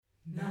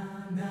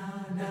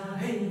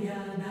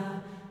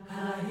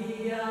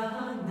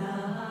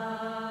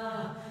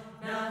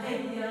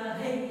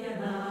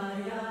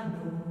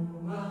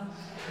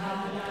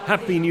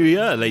Happy New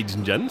Year, ladies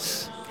and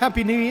gents.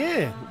 Happy New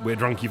Year. We're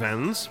Drunky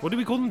fans. What do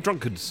we call them?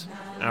 Drunkards.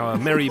 Our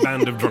merry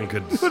band of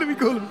drunkards. What do we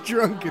call them?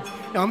 Drunkards.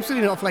 No, I'm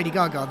stealing it off Lady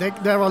Gaga.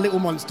 They're our little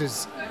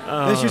monsters.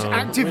 Let's just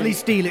actively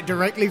steal it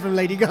directly from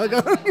Lady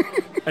Gaga.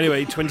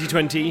 Anyway,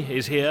 2020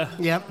 is here.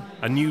 Yep.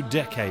 A new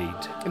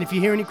decade. And if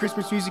you hear any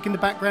Christmas music in the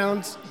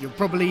background, you're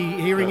probably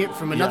hearing it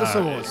from another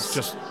source.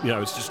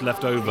 It's just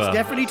left over. It's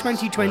definitely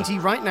 2020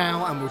 right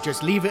now, and we'll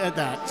just leave it at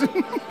that.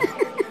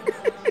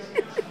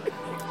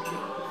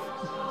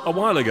 A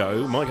while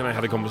ago, Mike and I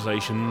had a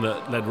conversation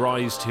that led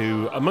rise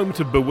to a moment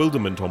of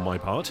bewilderment on my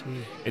part.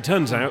 It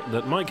turns out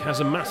that Mike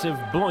has a massive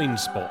blind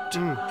spot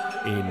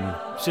in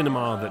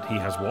cinema that he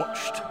has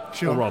watched,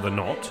 or rather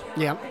not.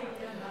 Yeah.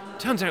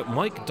 Turns out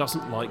Mike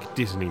doesn't like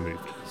Disney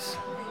movies.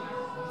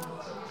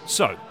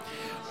 So,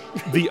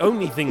 the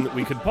only thing that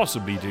we could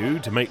possibly do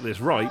to make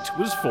this right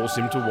was force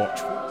him to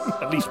watch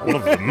at least one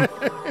of them.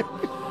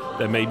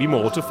 There may be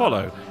more to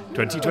follow.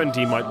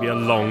 2020 might be a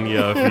long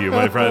year for you,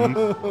 my friend.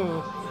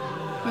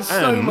 There's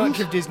so much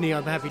of Disney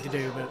I'm happy to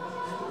do, but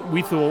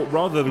we thought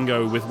rather than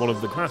go with one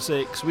of the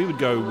classics, we would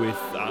go with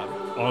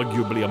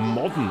arguably a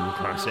modern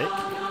classic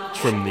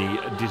from the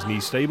Disney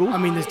stable. I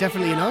mean, there's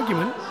definitely an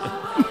argument.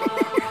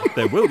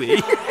 There will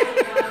be.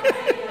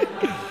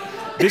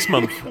 This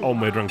month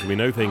on We're Drunk and We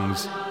Know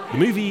Things, the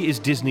movie is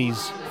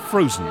Disney's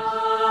Frozen.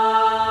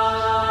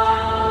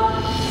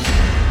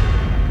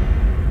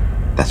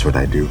 That's what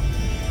I do.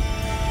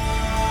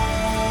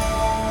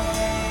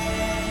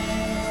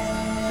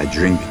 I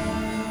drink.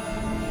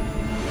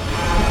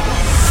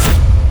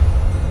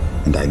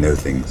 And I know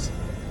things.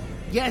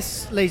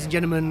 Yes, ladies and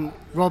gentlemen,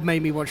 Rob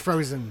made me watch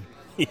Frozen.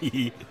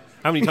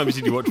 How many times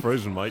did you watch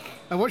Frozen, Mike?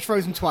 I watched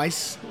Frozen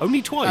twice.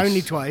 Only twice?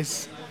 Only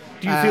twice.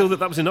 Do you feel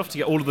that was enough to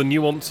get all of the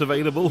nuance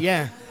available?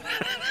 Yeah.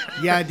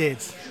 Yeah, I did.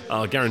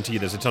 I'll guarantee you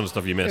there's a ton of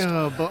stuff you missed.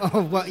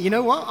 Well, you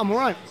know what? I'm all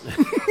right.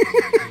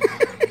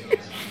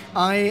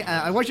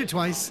 I watched it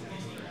twice.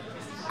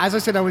 As I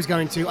said I was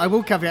going to, I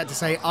will caveat to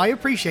say I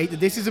appreciate that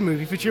this is a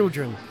movie for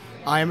children.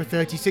 I am a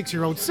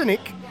 36-year-old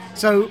cynic,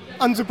 so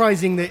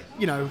unsurprising that,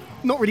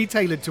 not really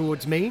tailored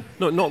towards me.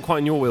 Not quite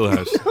in your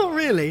wheelhouse. Not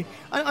really.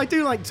 I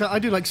do like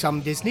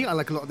some Disney. I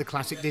like a lot of the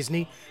classic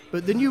Disney,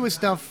 but the newer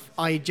stuff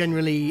I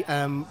generally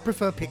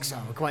prefer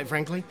Pixar, quite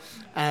frankly,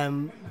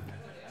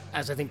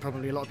 as I think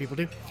probably a lot of people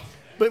do.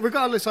 But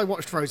regardless, I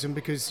watched Frozen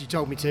because you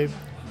told me to,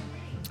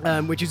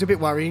 which is a bit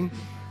worrying,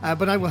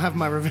 but I will have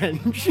my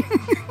revenge.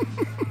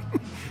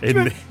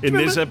 In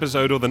this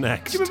episode or the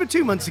next. Do you remember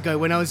 2 months ago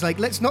when I was like,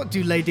 let's not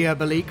do Lady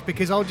Arbalique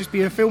because I'll just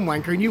be a film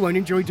wanker and you won't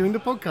enjoy doing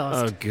the podcast?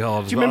 Oh,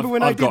 God. Do you remember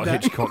when I did that? I've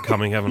got Hitchcock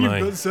coming, haven't I?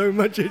 You've got so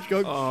much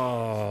Hitchcock.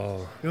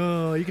 Oh,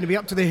 you're going to be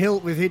up to the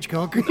hilt with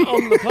Hitchcock.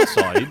 On the plus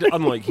side,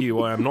 unlike you,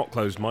 I am not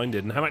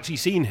closed-minded and have actually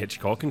seen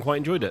Hitchcock and quite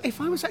enjoyed it.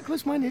 If I was that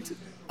closed-minded,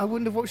 I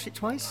wouldn't have watched it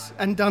twice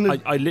and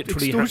done I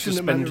literally had to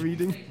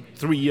spend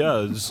 3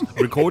 years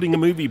recording a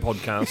movie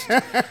podcast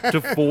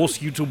to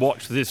force you to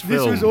watch this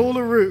film. This was all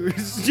a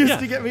ruse just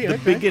to get me. The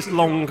biggest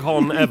long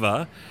con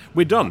ever.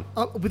 We're done.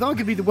 With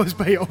arguably the worst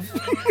payoff.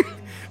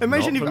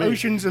 Imagine if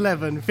Ocean's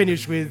 11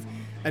 finished with,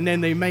 and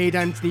then they made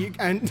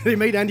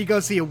Andy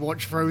Garcia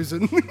watch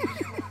Frozen.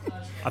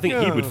 I think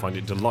he would find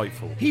it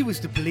delightful. He was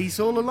the police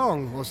all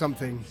along, or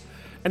something.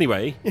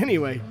 Anyway,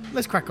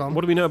 let's crack on.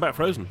 What do we know about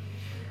Frozen?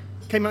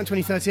 Came out in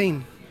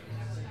 2013.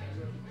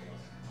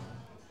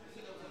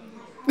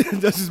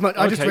 That's as much.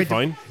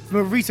 Fine. For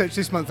my research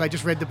this month, I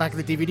just read the back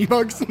of the DVD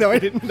box. No, I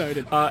didn't.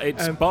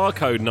 Its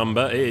barcode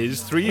number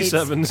is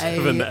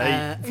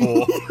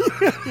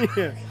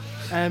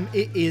 37784.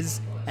 It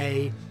is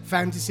a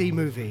fantasy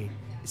movie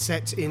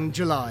set in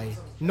July.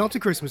 Not a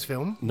Christmas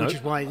film, which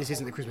is why this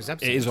isn't the Christmas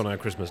episode. It is on our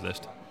Christmas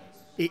list.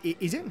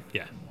 Is it?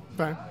 Yeah.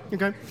 Fair.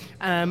 Okay.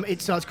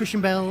 It stars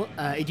Christian Bale,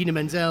 Idina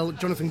Menzel,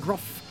 Jonathan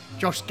Groff,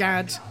 Josh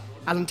Gad,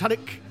 Alan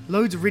Tudyk,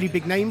 loads of really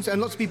big names,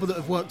 and lots of people that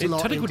have worked a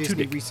lot in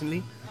Disney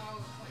recently.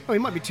 Oh, it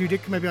might be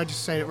Tudyk. Maybe I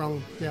just say it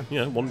wrong. Yeah.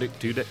 Yeah, one dick,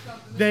 two dick.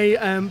 They,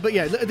 but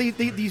yeah,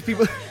 these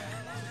people.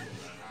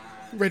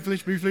 Red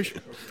Flish, Blue Flish.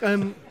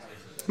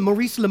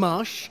 Maurice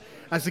LaMarche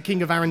as the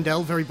King of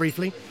Arendelle, very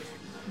briefly.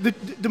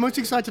 The most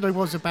excited I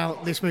was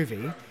about this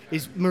movie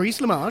is Maurice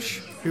LaMarche,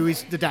 who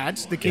is the dad,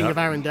 the King of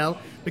Arendelle,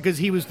 because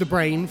he was the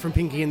brain from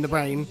Pinky and the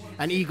Brain,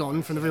 and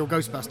Egon from the real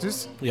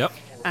Ghostbusters. Yep.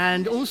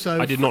 And also...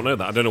 I did not know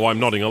that. I don't know why I'm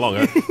nodding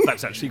along.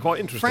 That's actually quite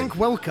interesting. Frank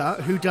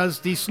Welker, who does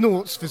the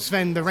snorts for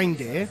Sven the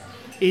reindeer,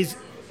 is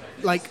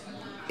like,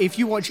 if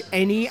you watch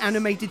any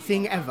animated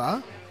thing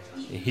ever...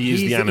 He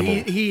is the animal.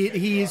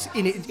 He is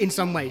in it in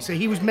some way. So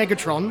he was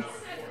Megatron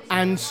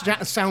and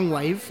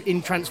Soundwave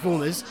in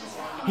Transformers.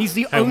 He's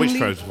the only... which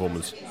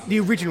Transformers? The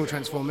original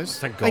Transformers.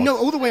 Thank God. I know,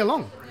 all the way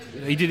along.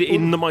 He did it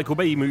in the Michael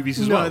Bay movies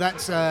as well.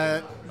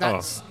 No,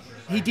 that's...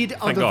 He did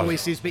other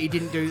voices, but he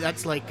didn't do...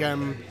 That's like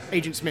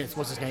Agent Smith.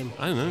 What's his name?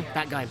 I don't know.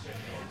 That guy.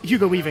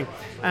 Hugo Weaving.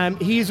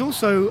 He is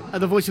also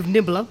the voice of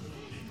Nibbler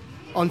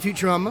on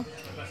Futurama.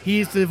 He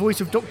is the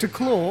voice of Dr.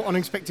 Claw on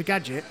Inspector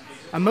Gadget.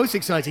 And most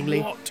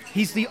excitingly, What?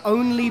 he's the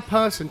only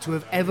person to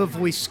have ever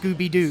voiced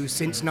Scooby-Doo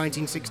since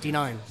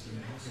 1969.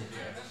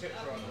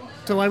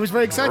 So I was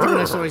very excited when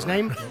I saw his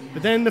name,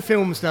 but then the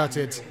film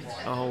started.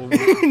 Oh.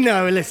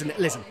 No, listen.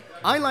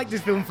 I like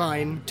this film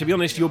fine. To be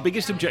honest, your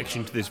biggest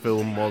objection to this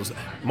film was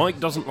Mike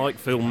doesn't like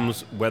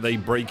films where they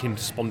break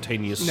into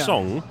spontaneous No,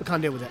 song. I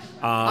can't deal with it.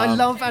 I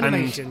love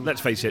animation. And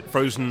let's face it,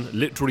 Frozen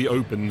literally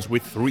opens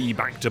with 3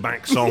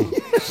 back-to-back songs.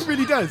 It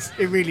really does.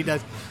 It really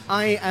does.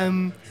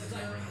 I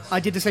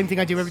did the same thing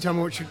I do every time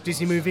I watch a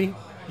Disney movie.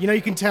 You know,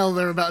 you can tell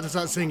they're about to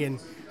start singing.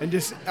 And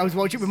I was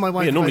watching it with my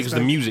wife. Yeah, normally first because the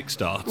time. music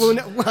starts.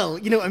 Well,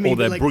 you know what I mean. Or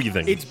they're but,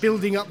 breathing. It's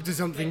building up to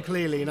something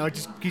clearly, and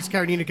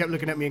Carolina kept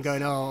looking at me and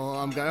going,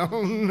 oh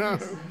no.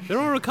 There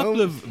are a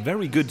couple of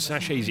very good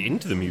sachets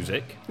into the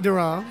music. There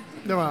are.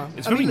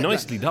 It's I very mean, look,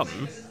 nicely done.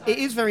 It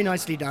is very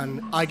nicely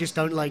done. I just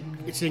don't like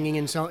singing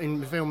in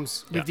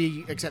films, with Yeah.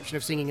 the exception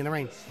of Singing in the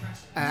Rain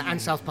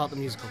and South Park the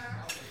musical.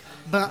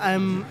 But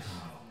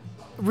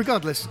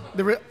regardless,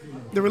 there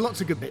are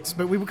lots of good bits.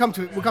 But we'll come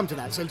to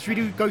that. So should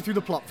we go through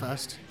the plot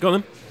first? Go on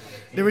then.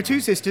 There are 2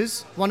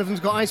 sisters. One of them's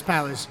got ice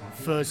powers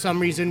for some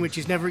reason, which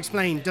is never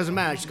explained. Doesn't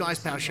matter. She's got ice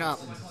powers. Shut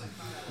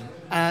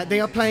up. They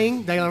are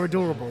playing. They are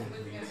adorable.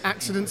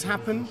 Accidents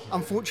happen.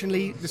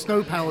 Unfortunately, the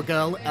snow power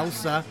girl,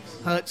 Elsa,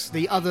 hurts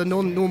the other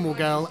non-normal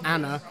girl,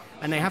 Anna,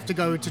 and they have to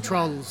go to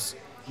trolls.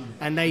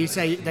 And they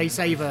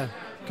save her.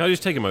 Can I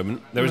just take a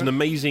moment? There is an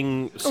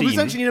amazing scene there's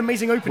actually an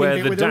amazing opening where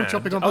bit the where they're all dad...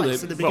 chopping on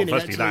ice at the beginning. Well,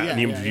 firstly actually, that, and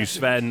he yeah. introduced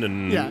Sven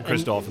and Yeah, and-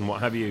 Christoph and what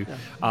have you.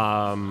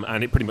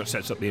 And it pretty much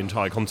sets up the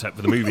entire concept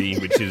for the movie,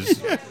 which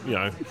is,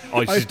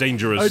 ice is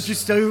dangerous. I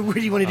just so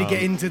really wanted to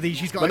get into the...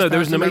 She's got But ice no, there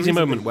was an powers for amazing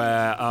reason. moment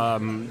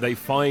where they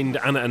find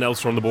Anna and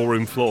Elsa on the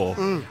ballroom floor,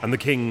 and the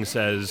king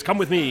says, "Come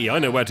with me, I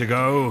know where to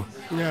go."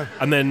 Yeah.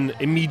 And then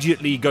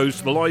immediately goes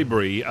to the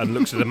library and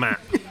looks at a map,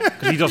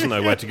 because he doesn't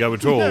know where to go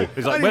at all. No,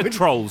 He's I like, know "Where where-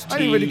 trolls? I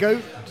know where to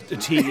go."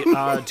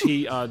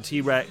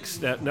 T-Rex,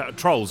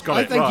 trolls, got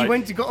I it, think right. he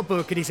went to got a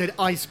book and he said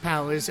ice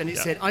powers, and it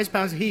said ice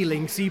powers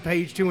healing, see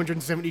page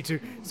 272.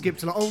 Skip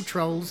to old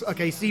trolls.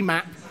 Okay, see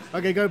map.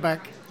 Okay, go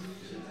back.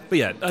 But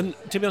yeah, and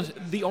to be honest,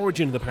 the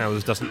origin of the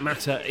powers doesn't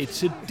matter.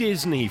 It's a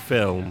Disney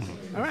film.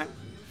 All right.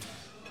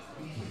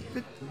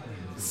 But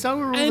so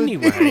are all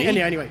Anyway.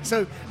 anyway.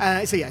 So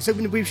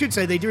we should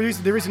say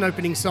there is an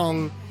opening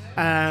song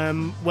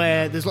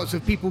where there's lots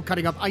of people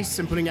cutting up ice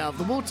and pulling it out of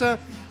the water,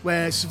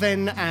 where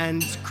Sven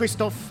and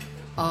Christoph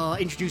are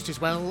introduced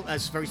as well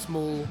as very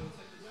small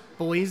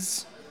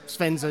boys.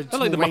 Sven's a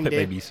small like the Muppet reindeer.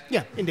 Babies.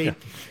 Yeah, indeed.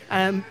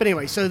 But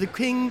anyway, so the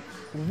king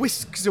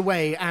whisks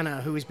away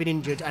Anna, who has been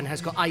injured and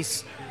has got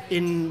ice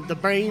in the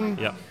brain,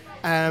 Yeah.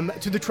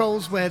 to the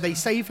trolls where they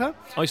save her.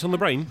 Ice on the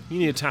brain, you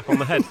need a tap on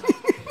the head.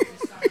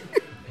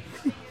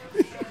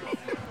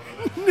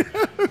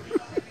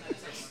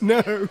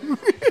 No.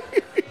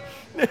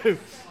 No.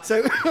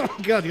 So, oh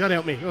God, you gotta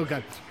help me. Oh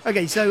God.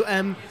 Okay,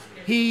 so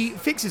he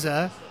fixes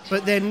her,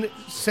 but then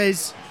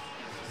says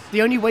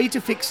the only way to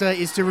fix her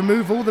is to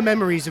remove all the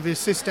memories of his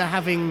sister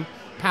having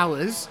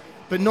powers,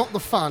 but not the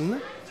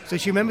fun. So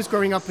she remembers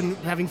growing up and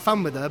having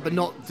fun with her, but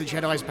not that she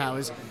had ice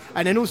powers.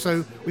 And then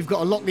also, we've got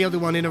to lock the other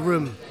one in a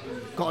room.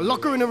 Got to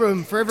lock her in a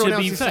room for everyone To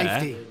be else's fair,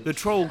 safety. the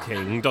Troll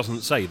King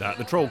doesn't say that.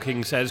 The Troll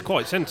King says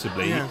quite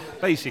sensibly, Yeah.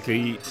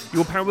 basically,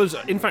 your powers...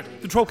 In fact,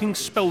 the Troll King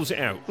spells it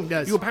out. It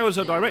does. Your powers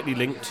are directly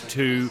linked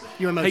to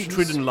Your emotions.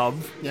 hatred and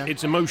love. Yeah.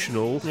 It's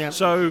emotional. Yeah.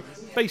 So,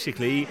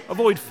 basically,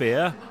 avoid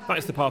fear.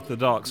 That's the path to the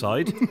dark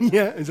side.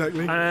 Yeah,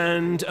 exactly.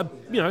 And,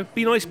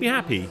 be nice, be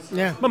happy.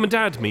 Yeah. Mum and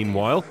Dad,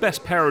 meanwhile,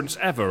 best parents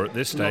ever at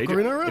this stage.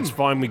 her in her room. It's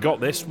fine, we got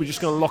this. We're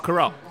just going to lock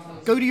her up.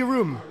 Go to your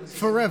room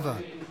forever.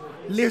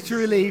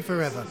 Literally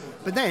forever.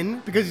 But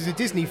then, because it's a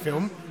Disney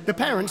film, the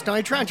parents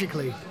die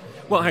tragically.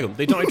 Well, hang on.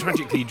 They died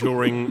tragically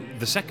during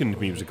the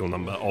second musical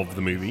number of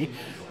the movie,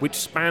 which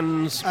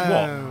spans,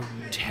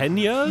 10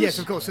 years? Yes,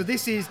 of course. So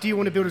this is Do You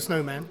Want to Build a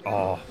Snowman?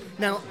 Oh,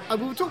 Now, I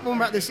will talk more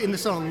about this in the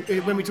song,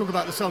 when we talk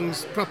about the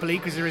songs properly,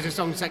 because there is a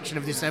song section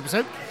of this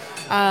episode.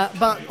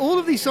 But all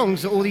of these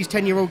songs that all these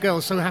 10-year-old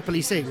girls so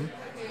happily sing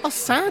are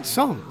sad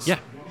songs. Yeah.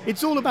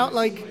 It's all about,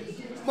 like,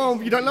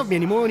 well, you don't love me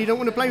anymore and you don't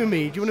want to play with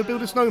me. Do you want to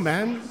build a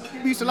snowman?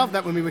 We used to love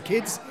that when we were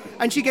kids.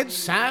 And she gets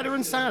sadder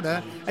and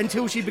sadder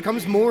until she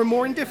becomes more and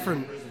more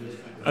indifferent.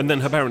 and then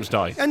her parents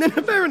die. And then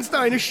her parents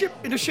die in a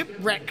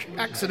shipwreck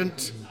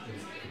accident.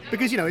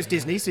 Because, it's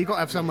Disney, so you've got to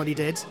have somebody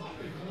dead.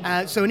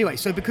 So anyway,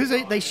 because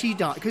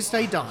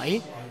they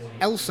die,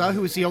 Elsa,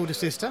 who is the older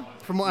sister,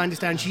 from what I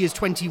understand, she is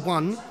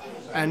 21,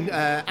 and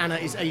Anna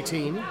is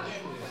 18.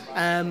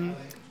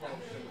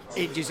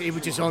 It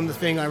was just on the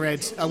thing I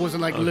read. I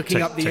wasn't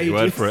looking up the take ages. your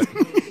word for it.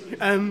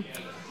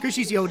 Because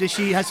she's the oldest,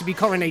 she has to be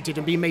coronated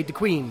and be made the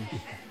queen.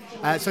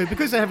 So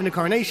because they're having a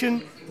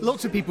coronation,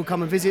 lots of people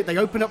come and visit. They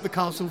open up the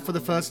castle for the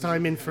first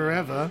time in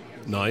forever.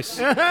 Nice.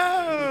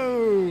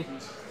 Oh!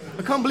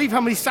 I can't believe how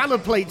many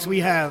salad plates we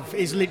have,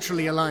 is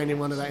literally a line in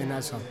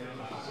that song.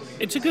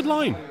 It's a good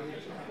line.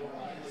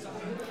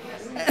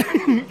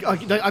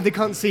 They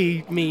can't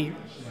see me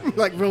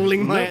actively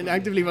rolling my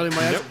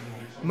eyes.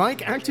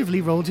 Mike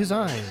actively rolled his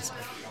eyes.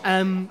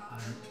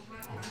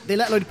 They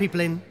let a load of people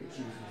in,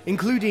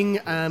 including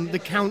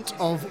the Count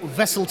of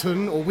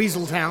Vesselton, or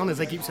Weaseltown, as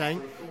they keep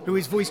saying, who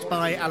is voiced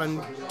by Alan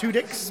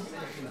Tudyk,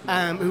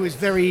 who is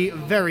very,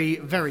 very,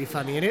 very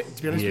funny in it.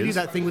 To be honest with you,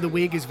 that thing with the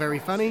wig is very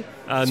funny.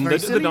 And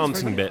the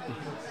dancing bit.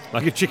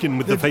 Like a chicken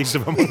with the face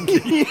of a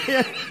monkey.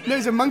 Yeah, no,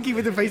 it's a monkey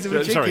with the face of a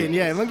chicken. Sorry.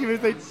 Yeah, a monkey with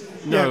the face.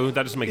 No, yeah.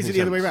 that doesn't make any sense. Is it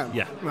the other way around?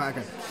 Yeah. Right,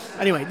 okay.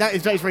 Anyway, that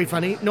is very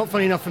funny. Not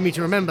funny enough for me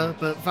to remember,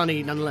 but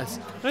funny nonetheless.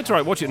 That's all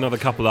right. Watch it another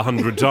couple of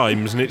 100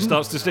 times and it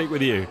starts to stick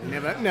with you.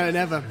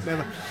 Never.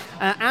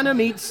 Anna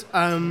meets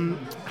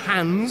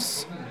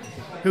Hans,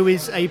 who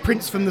is a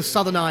prince from the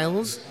Southern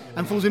Isles,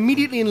 and falls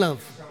immediately in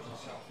love.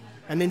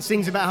 And then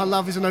sings about how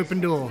love is an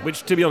open door.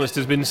 Which, to be honest,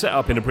 has been set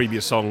up in a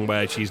previous song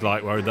where she's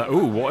like, worried that,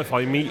 what if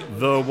I meet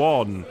the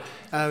one?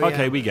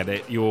 Okay, we get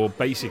it. You're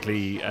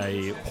basically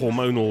a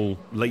hormonal,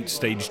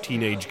 late-stage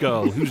teenage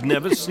girl who's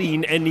never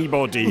seen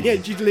anybody.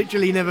 Yeah, she's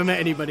literally never met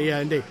anybody,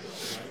 yeah, indeed.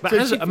 But So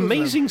has she falls in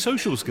amazing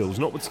social skills,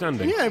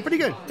 notwithstanding. Yeah, pretty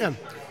good, yeah.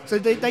 So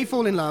they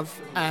fall in love,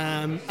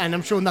 and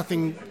I'm sure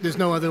there's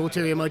no other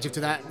ulterior motive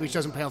to that, which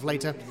doesn't pay off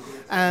later.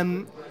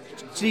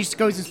 She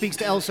goes and speaks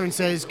to Elsa and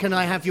says, can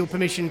I have your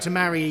permission to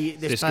marry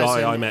this person?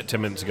 Guy I met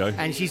 10 minutes ago.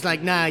 And she's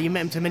like, nah, you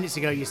met him 10 minutes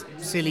ago, you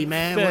silly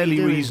man. What are you Fairly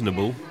doing?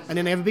 reasonable. And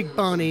then they have a big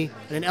Barney,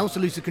 and then Elsa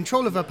loses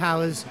control of her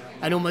powers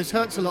and almost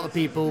hurts a lot of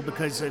people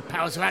because her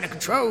powers are out of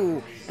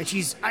control. And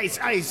she's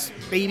ice,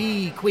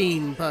 baby,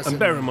 queen person. And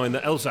bear in mind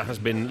that Elsa has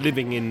been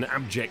living in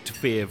abject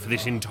fear for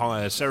this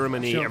entire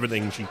ceremony, Sure.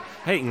 everything. She's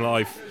hating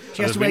life.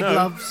 She And has as to we wear know,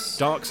 gloves.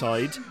 Dark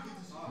side.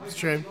 It's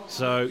true.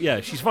 So,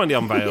 yeah, she's finally You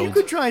unveiled.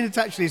 could try and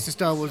attach this to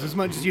Star Wars as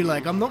much as you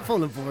like. I'm not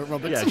falling for it,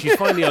 Robert. Yeah, she's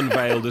finally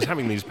unveiled as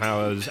having these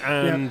powers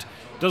and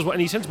does what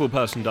any sensible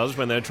person does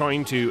when they're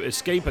trying to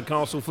escape a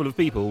castle full of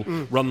people,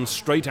 run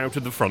straight out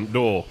of the front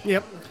door.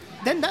 Yep.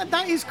 Then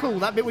that is cool,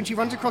 that bit when she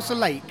runs across a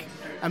lake,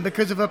 and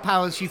because of her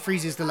powers, she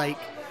freezes the lake.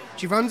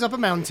 She runs up a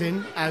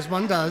mountain, as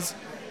one does,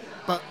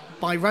 but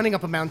by running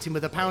up a mountain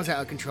with her powers out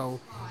of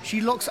control,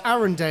 she locks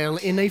Arendelle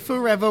in a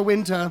forever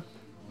winter.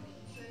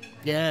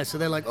 Yeah, so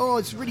they're like, oh,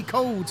 it's really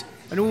cold,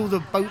 and all the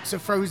boats are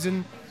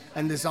frozen,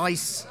 and there's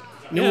ice,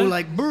 and they're all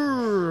like,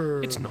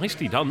 brrr. It's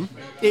nicely done.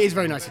 It is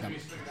very nicely done.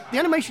 The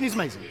animation is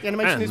amazing. The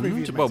animation in this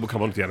movie is And, well, amazing. we'll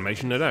come on to the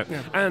animation, no doubt.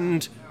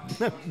 And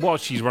while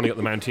she's running up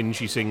the mountain,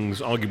 she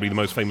sings arguably the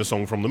most famous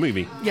song from the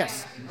movie.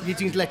 Yes, she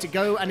sings Let It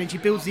Go, and then she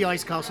builds the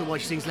ice castle while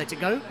she sings Let It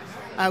Go,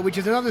 which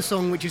is another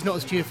song which is not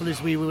as cheerful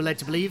as we were led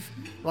to believe,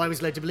 or I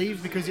was led to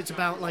believe, because it's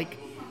about, like,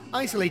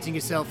 isolating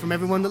yourself from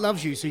everyone that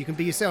loves you so you can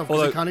be yourself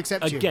because they can't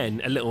accept you.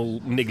 Again, a little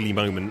niggly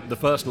moment. The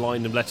first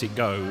line of Let It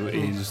Go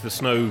is the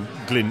snow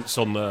glints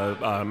on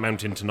the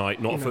mountain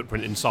tonight, not a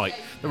footprint in sight.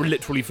 There are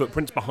literally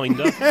footprints behind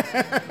her.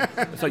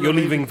 It's like, you're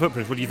leaving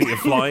footprints. What do you think, you're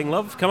flying,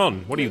 love? Come on.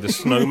 What are you, the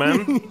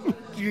snowman?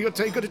 You've got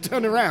to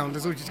turn around,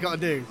 that's all she's got to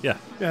do. Yeah.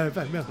 Yeah,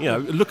 fair. You know,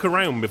 look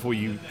around before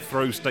you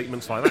throw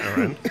statements like that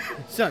around.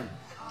 So,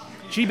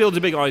 She builds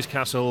a big ice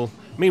castle.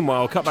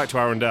 Meanwhile, cut back to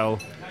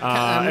Arendelle.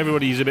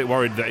 Everybody's a bit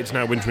worried that it's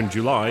now winter in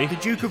July. the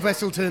Duke of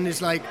Wesselton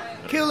is like,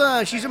 kill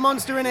her, she's a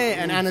monster in it,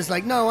 and Anna's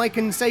like, no, I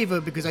can save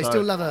her because I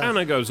still love her.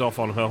 Anna goes off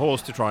on her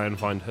horse to try and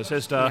find her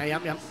sister.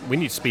 Yep. We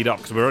need to speed up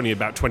because we're only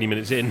about 20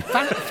 minutes in.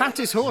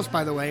 Fattest horse,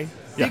 by the way.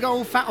 Yeah. Big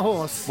old fat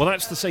horse. Well,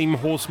 that's the same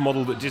horse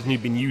model that Disney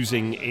have been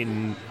using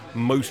in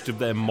most of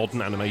their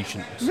modern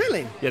animations.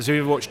 Really? Yeah, so if you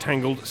ever watched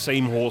Tangled,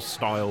 same horse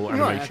style animation.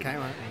 Right, okay,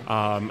 right.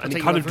 And take it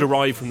your kind word of for it.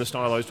 derived from the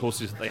stylized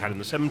horses that they had in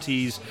the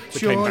 70s, that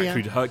Sure, came back yeah.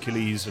 through to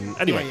Hercules. And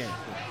anyway, Yeah.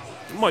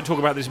 we might talk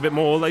about this a bit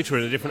more later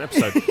in a different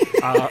episode.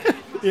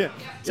 Yeah.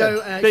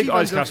 So, Big she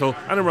ice runs off- castle.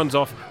 Anna runs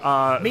off.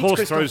 Meets Horse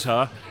Kristoff. throws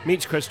her.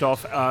 Meets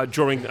Kristoff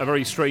during a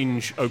very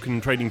strange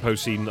Oaken trading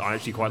post scene that I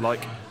actually quite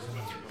like.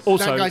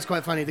 Also, That guy's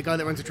quite funny. The guy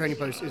that runs the training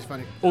post is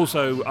funny.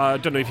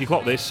 don't know if you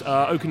clocked this.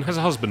 Oaken has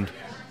a husband.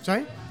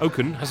 Sorry?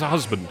 Oaken has a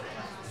husband.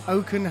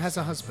 Oaken has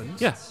a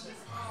husband. Yeah.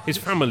 His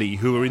family,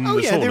 who are in Oh,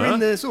 the yeah, sauna. they're in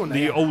the sauna, The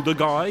yeah. older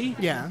guy.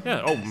 Yeah.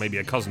 Yeah. Oh, maybe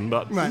a cousin,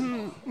 but Right.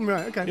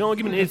 Right, okay. the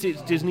argument is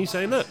it's Disney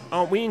saying, look,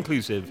 aren't we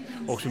inclusive?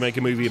 Or should we make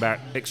a movie about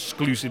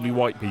exclusively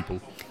white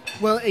people?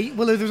 Well,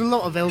 there's a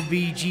lot of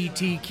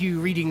LGBTQ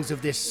readings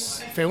of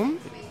this film.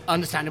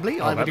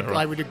 Understandably, I that there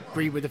are. would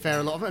agree with a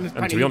fair lot of it. And to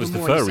apparently be honest, the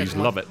even more in furries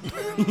second love one.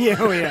 it. Yeah,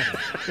 oh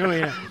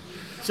yeah.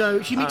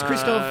 So she meets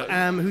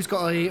Kristoff, who's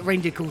got a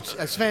reindeer called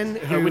Sven,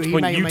 who At which he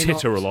point may or you may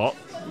titter not. a lot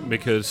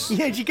because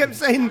Yeah, she kept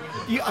saying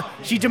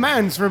she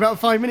demands for about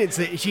 5 minutes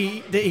that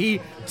he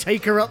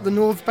take her up the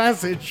North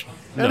Passage.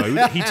 no,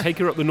 he take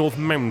her up the North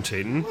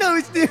Mountain. No,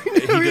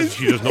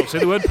 She does not say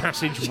the word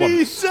passage She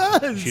once.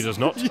 does. She does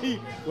not.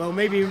 Well,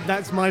 maybe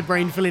that's my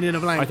brain filling in a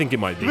blank. I think it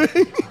might be.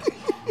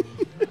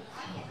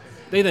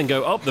 They then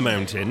go up the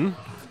mountain,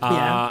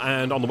 Yeah.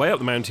 and on the way up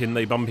the mountain,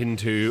 they bump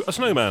into a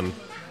snowman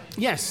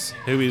Yes,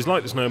 who is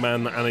like the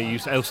snowman that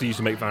Elsa used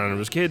to make for Anna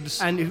as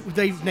kids. and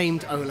they've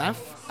named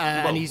Olaf,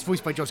 and he's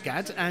voiced by Josh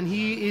Gad, and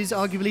he is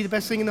arguably the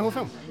best thing in the whole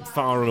film.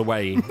 Far and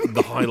away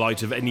the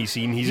highlight of any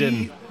scene he's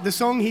in. The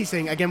song he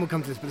sings, again we'll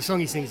come to this, but the song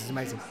he sings is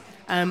amazing.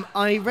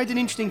 I read an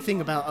interesting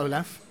thing about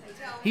Olaf.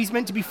 He's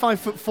meant to be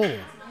 5'4".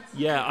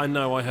 Yeah, I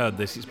know. I heard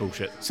this. It's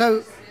bullshit.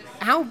 So,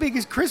 how big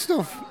is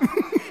Kristoff?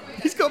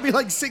 He's got to be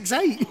like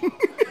 6'8".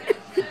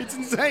 It's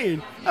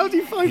insane. How's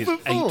he He's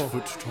 5'4"? 8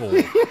 foot tall.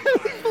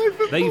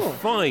 5'4". They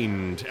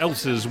find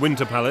Elsa's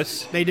winter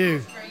palace. They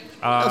do.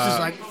 Elsa's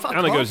like, fuck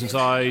Anna off. goes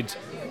inside,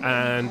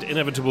 and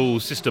inevitable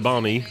Sister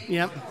Barney,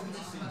 Yep.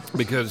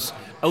 because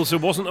Elsa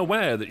wasn't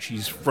aware that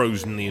she's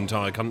frozen the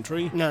entire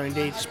country, No,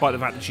 indeed. despite the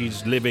fact that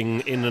she's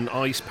living in an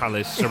ice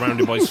palace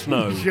surrounded by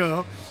snow.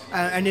 Sure.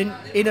 And in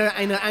her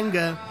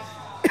anger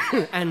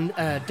and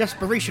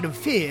desperation and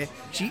fear,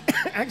 she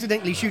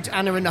accidentally shoots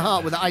Anna in the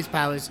heart with her ice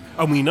powers.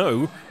 And we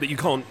know that you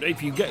can't,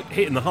 if you get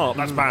hit in the heart,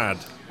 that's bad.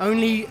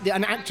 Only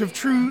an act of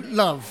true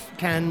love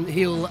can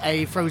heal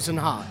a frozen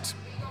heart,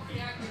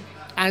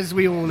 as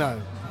we all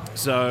know.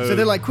 So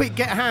they're like, quick,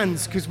 get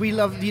hands, because he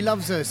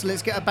loves us.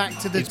 Let's get her back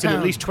to the it's town. been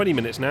at least 20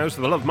 minutes now,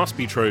 so the love must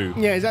be true.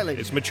 Yeah, exactly.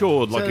 It's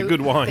matured like So a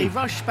good wine. They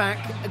rush back.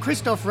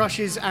 Kristoff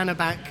rushes Anna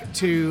back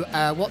to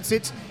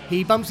What's-It.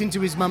 He bumps into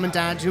his mum and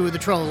dad, who are the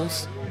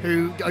trolls,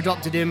 who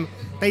adopted him.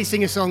 They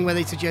sing a song where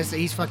they suggest that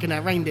he's fucking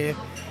that reindeer.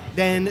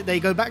 Then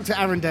they go back to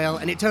Arendelle,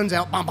 and it turns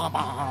out,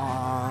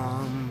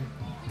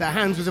 that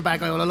Hans was a bad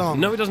guy all along.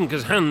 No, it doesn't,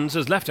 because Hans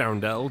has left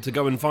Arendelle to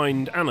go and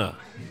find Anna.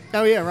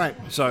 Oh, yeah, right.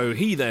 So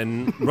he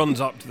then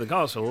runs up to the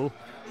castle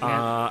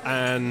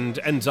and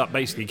ends up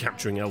basically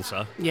capturing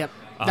Elsa. Yep.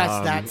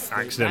 That's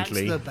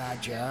accidentally. That's the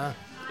badger.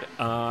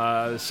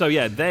 So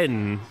yeah,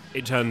 then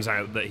it turns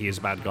out that he is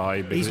a bad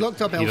guy because He's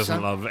locked up he Elsa.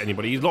 doesn't love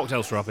anybody. He's locked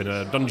Elsa up in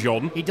a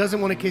dungeon. He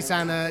doesn't want to kiss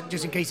Anna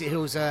just in case it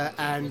heals her,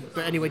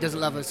 but anyway, doesn't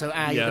love her, so you're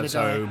Yeah, going to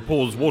so die.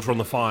 pours water on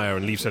the fire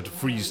and leaves her to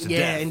freeze to Yeah,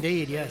 death.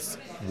 indeed, yes.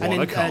 What a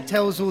and cunt. then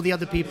tells all the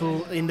other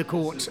people in the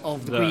court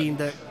of the Queen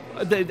that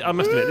I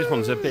must admit, this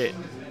one's a bit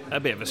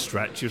of a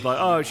stretch. She was like,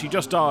 oh, she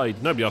just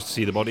died. Nobody asked to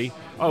see the body.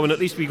 Oh, and at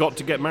least we got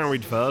to get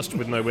married first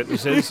with no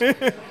witnesses.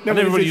 And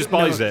everybody just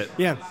buys it.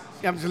 Yeah,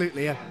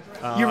 absolutely, yeah.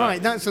 You're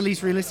right, that's the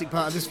least realistic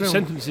part of this film.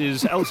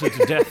 Sentences Elsa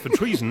to death for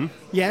treason.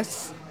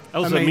 Yes.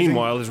 Elsa, Amazing.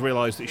 meanwhile, has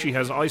realised that she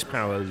has ice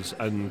powers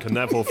and can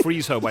therefore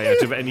freeze her way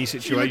out of any She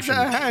looks situation.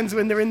 at her hands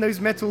when they're in those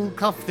metal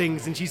cuff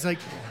things, and she's like,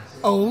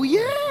 oh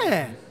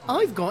yeah,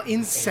 I've got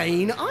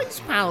insane ice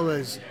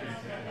powers.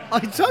 I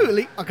can't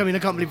believe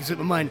it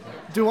slipped my mind.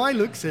 Do I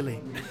look silly?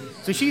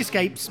 So she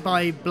escapes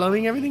by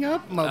blowing everything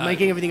up,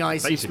 making everything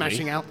ice and Basically.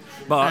 smashing out.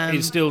 But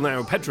is still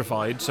now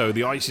petrified, so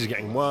the ice is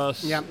getting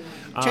worse. Yeah.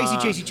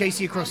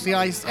 Chasey across the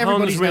ice.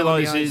 Everybody's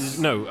Hans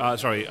now on the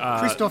ice.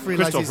 realises... Christoph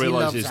realises he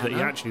loves that he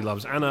Anna. actually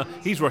loves Anna.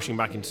 He's rushing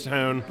back into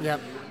town. Yeah.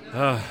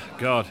 Oh,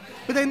 God.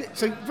 But then,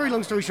 so very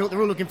long story short, they're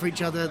all looking for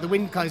each other. The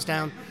wind goes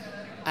down,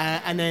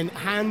 and then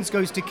Hans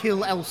goes to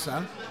kill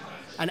Elsa,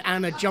 and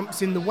Anna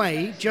jumps in the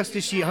way just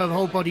as her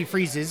whole body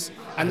freezes,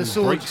 and the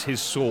sword breaks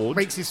his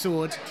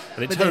sword.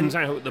 And And it turns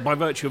out that by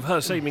virtue of her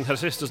saving her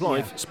sister's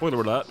life,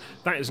 spoiler alert,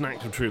 that is an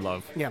act of true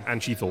love. Yeah.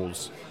 And she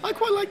thaws.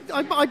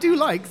 I do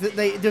like that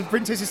the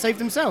princesses save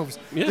themselves.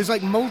 Yeah. There's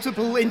like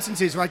multiple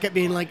instances where I kept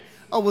being like,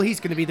 oh, well, he's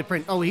going to be the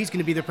prince. Oh, he's going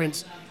to be the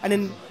prince. And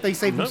then they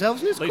save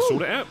themselves, and it's they cool.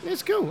 sort it out.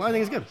 It's cool. I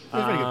think it's good. It's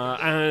really good.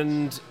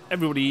 And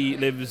everybody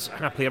lives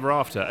happily ever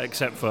after,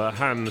 except for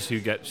Hans, who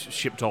gets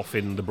shipped off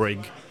in the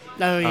brig.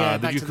 Oh, yeah,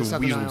 The back to Duke the of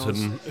Southern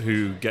Weaselton,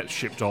 who gets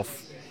shipped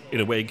off in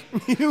a wig.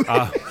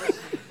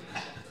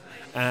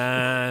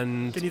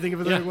 And Can you think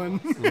of another one?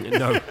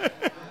 No.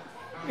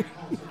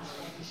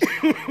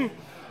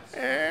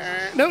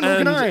 No, nor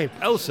can I. And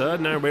Elsa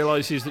now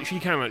realises that she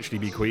can actually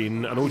be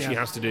queen, and all she Yeah.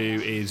 has to do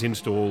is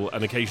install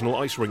an occasional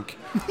ice rink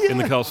in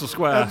the castle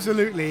square.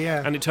 Absolutely,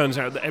 yeah. And it turns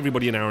out that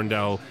everybody in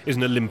Arendelle is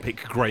an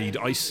Olympic-grade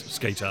ice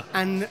skater.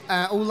 And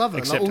all love her.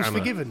 Like, Except all's Anna.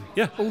 forgiven.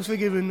 Yeah. All's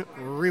forgiven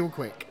real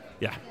quick.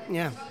 Yeah.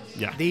 Yeah.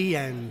 Yeah. The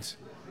end.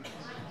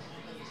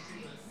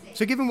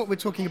 So given what we're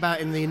talking about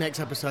in the next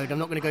episode, I'm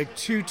not going to go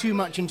too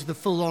much into the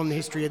full-on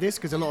history of this,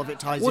 because a lot of it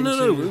ties Well,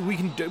 into...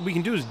 no. We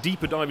can do as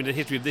deep a dive into the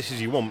history of this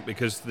as you want,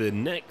 because the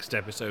next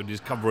episode is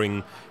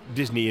covering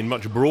Disney in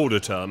much broader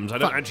terms. I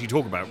don't Fine. actually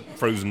talk about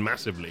Frozen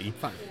massively,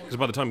 Fine. because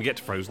by the time we get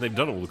to Frozen, they've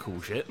done all the cool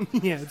shit.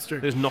 Yeah, it's true.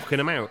 There's knocking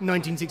them out.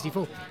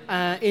 1964.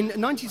 In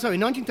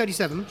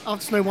 1937,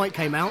 after Snow White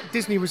came out,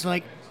 Disney was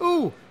like,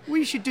 oh,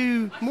 we should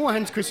do more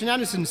Hans Christian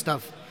Andersen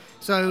stuff.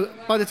 So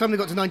by the time they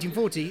got to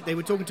 1940, they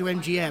were talking to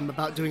MGM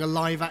about doing a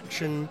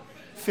live-action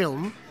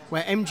film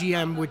where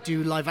MGM would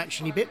do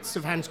live-action-y bits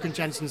of Hans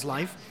Christian Andersen's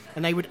life,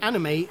 and they would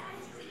animate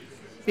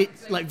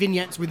bits like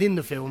vignettes within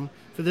the film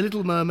for the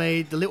Little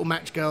Mermaid, the Little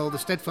Match Girl, the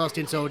Steadfast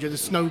Tin Soldier, the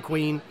Snow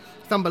Queen,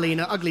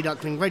 Thumbelina, Ugly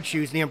Duckling, Red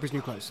Shoes, and the Emperor's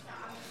New Clothes.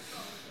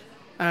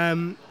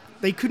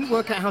 They couldn't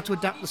work out how to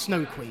adapt the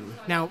Snow Queen.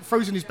 Now,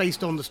 Frozen is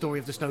based on the story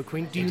of the Snow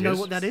Queen. Do you know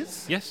what that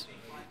is? Yes.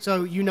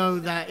 So you know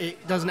that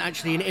it doesn't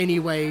actually in any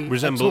way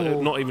Resemble, at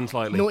all, not even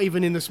slightly. not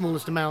even in the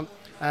smallest amount.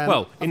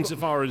 Well,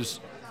 insofar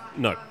as...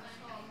 No.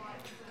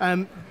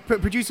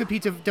 Producer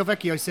Peter Del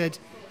Vecchio said,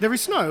 there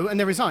is snow and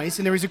there is ice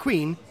and there is a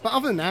queen, but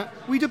other than that,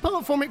 we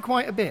depart from it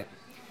quite a bit.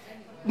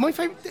 My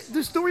favourite,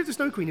 the story of the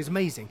Snow Queen is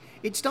amazing.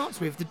 It starts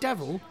with the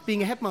devil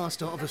being a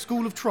headmaster of a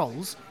school of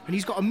trolls, and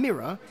he's got a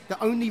mirror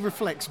that only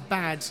reflects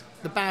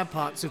the bad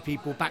parts of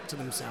people back to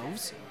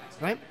themselves,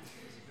 right?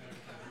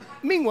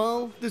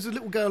 Meanwhile, there's a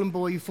little girl and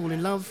boy who fall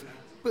in love,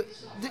 but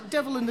the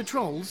devil and the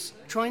trolls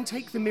try and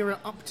take the mirror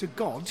up to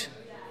God,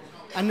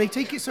 and they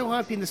take it so high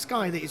up in the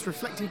sky that it's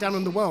reflecting down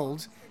on the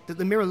world that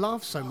the mirror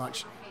laughs so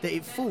much that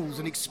it falls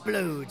and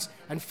explodes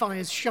and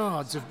fires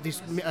shards of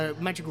this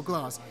magical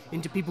glass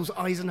into people's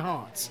eyes and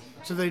hearts,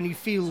 so they only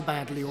feel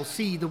badly or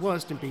see the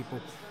worst in people.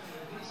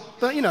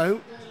 But,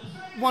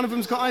 one of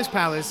them's got ice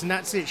powers, and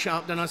that's it. Shut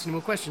up, don't ask any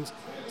more questions.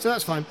 So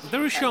that's fine.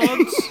 There are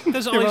shards.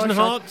 There's There eyes are and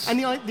shards. hearts. And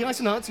the ice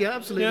and hearts, yeah,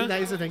 absolutely. Yeah.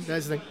 That is the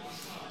thing.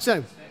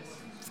 So,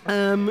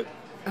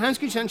 Hans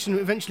Christian Andersen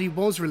eventually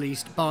was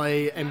released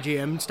by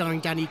MGM,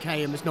 starring Danny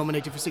Kaye, and was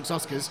nominated for 6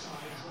 Oscars,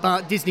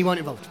 but Disney weren't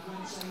involved.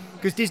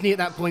 Because Disney at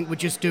that point were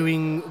just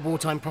doing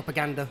wartime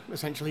propaganda,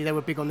 essentially. They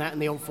were big on that in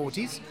the old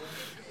 40s.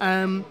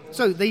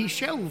 So they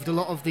shelved a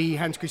lot of the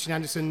Hans Christian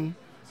Andersen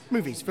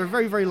movies for a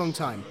very, very long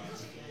time,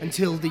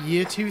 until the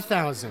year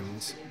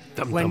 2000,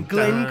 when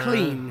Glenn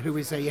Clean, who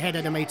was a head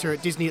animator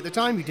at Disney at the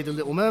time, who did The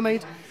Little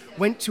Mermaid,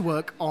 went to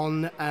work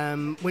on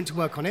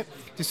it,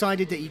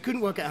 decided that he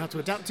couldn't work out how to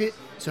adapt it,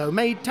 so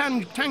made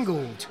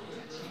Tangled.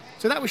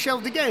 So that was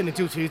shelved again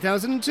until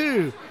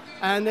 2002.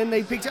 And then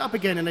they picked it up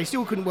again, and they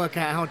still couldn't work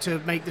out how to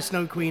make the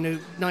Snow Queen a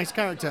nice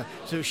character.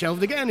 So it was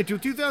shelved again until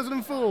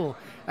 2004.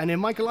 And then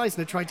Michael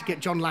Eisner tried to get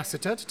John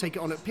Lasseter to take it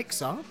on at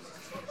Pixar.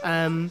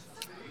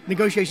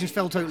 Negotiations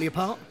fell totally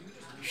apart.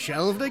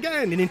 Shelved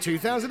again. And in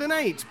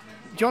 2008,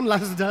 John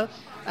Lasseter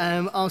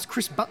asked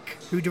Chris Buck,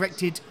 who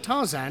directed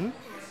Tarzan,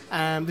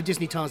 the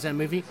Disney Tarzan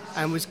movie,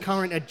 and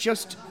had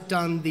just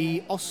done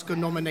the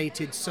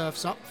Oscar-nominated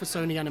Surf's Up for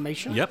Sony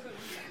Animation. Yep.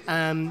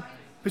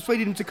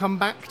 Persuaded him to come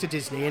back to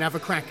Disney and have a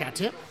crack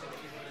at it.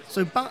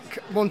 So Buck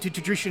wanted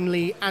to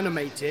traditionally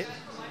animate it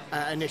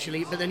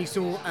initially, but then he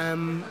saw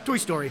Toy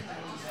Story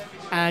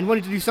and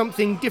wanted to do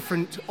something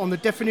different on the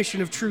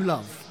definition of true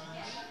love.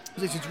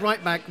 This is right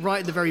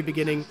at the very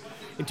beginning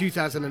in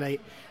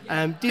 2008.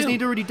 Disney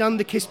had already done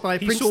the Kiss by a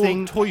He Prince saw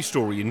thing. Toy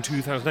Story in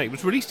 2008. It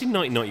was released in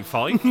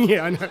 1995.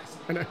 Yeah,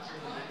 I know.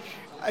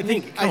 I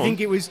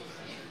think it was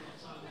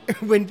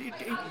when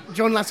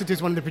John Lasseter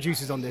is one of the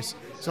producers on this,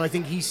 so I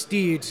think he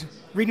steered,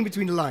 reading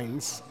between the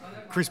lines,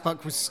 Chris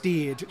Buck was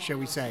steered, shall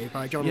we say,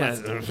 by John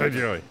Lasseter. so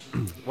did I.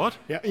 What?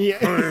 Yeah.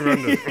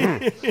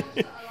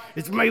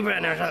 It's my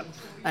banner.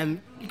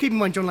 And keep in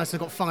mind, John Lasseter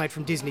got fired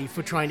from Disney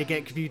for trying to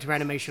get computer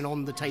animation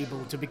on the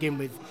table to begin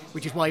with,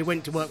 which is why he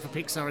went to work for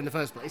Pixar in the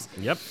first place.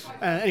 Yep.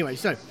 Anyway,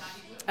 so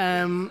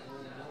the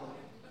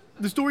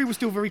story was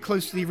still very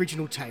close to the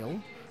original tale,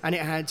 and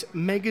it had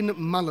Megan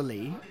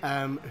Mullally,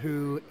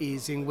 who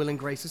is in Will and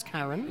Grace as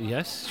Karen.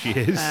 Yes, she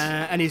is.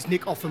 And is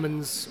Nick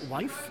Offerman's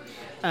wife.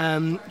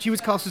 She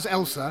was cast as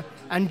Elsa,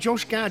 and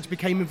Josh Gad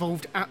became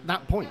involved at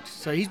that point.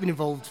 So he's been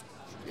involved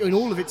in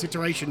all of its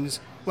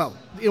iterations,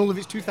 in all of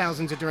its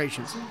 2000s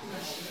iterations.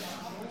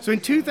 So in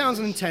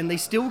 2010, they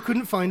still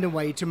couldn't find a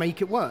way to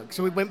make it work.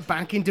 So it went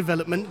back in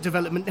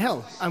development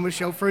hell, and was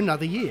shelved for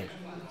another year.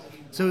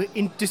 So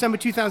in December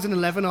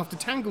 2011, after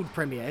Tangled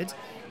premiered,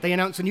 they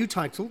announced a new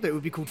title that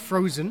would be called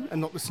Frozen and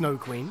not the Snow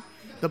Queen,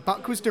 that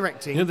Buck was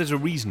directing. There's a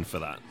reason for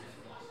that.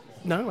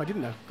 No, I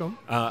didn't know. Go on.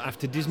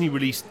 After Disney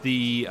released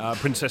the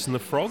Princess and the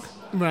Frog,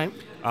 Right.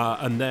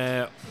 and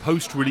their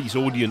post-release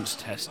audience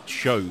test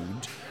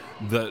showed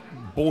that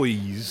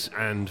boys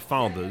and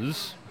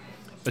fathers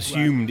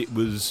assumed it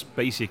was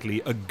basically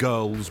a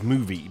girl's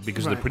movie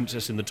because of the Right.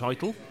 princess in the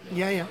title.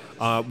 Yeah.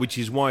 Which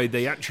is why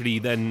they actually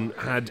then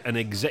had an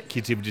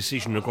executive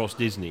decision across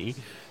Disney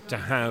to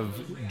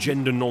have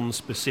gender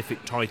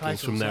non-specific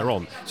titles from there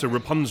on. So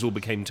Rapunzel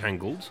became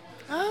Tangled,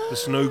 the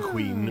Snow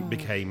Queen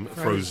became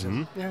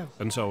Frozen, yeah.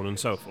 and so on and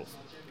so forth.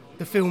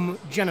 The film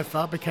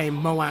Jennifer became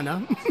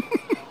Moana.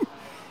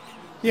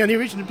 Yeah, the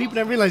original, people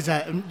don't realise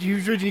that. She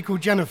was originally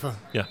called Jennifer.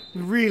 Yeah.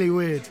 Really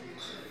weird.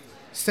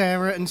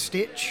 Sarah and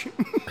Stitch.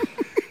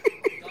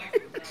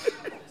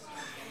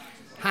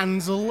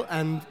 Hansel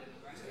and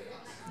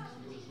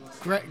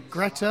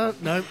Greta.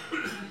 No,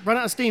 run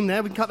out of steam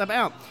there. We can cut that bit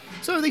out.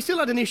 So they still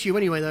had an issue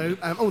anyway,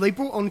 though. They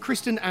brought on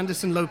Kristen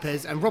Anderson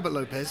Lopez and Robert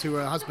Lopez, who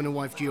are a husband and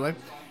wife duo,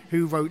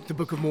 who wrote the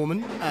Book of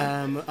Mormon,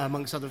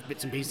 amongst other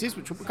bits and pieces,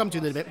 which we'll come to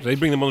in a little bit. They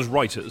bring them on as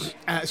writers.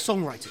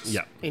 Songwriters.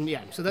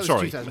 Yeah. So that was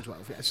Sorry.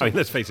 2012. Yeah, I mean,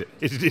 let's face it,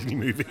 it's a Disney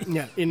movie.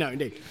 Yeah, no,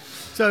 indeed.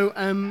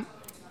 So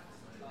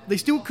they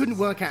still couldn't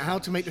work out how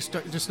to make the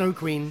Snow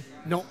Queen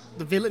not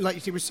the villain.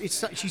 Like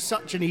she's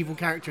such an evil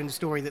character in the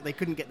story that they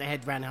couldn't get their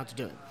head around how to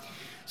do it.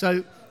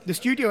 So the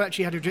studio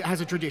actually has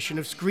a tradition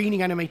of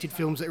screening animated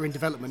films that are in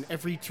development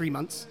every 3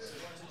 months,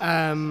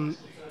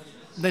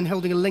 then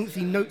holding a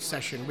lengthy note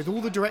session with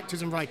all the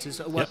directors and writers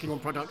that are working on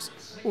projects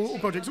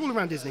all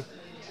around Disney.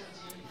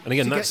 And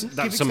again, To that's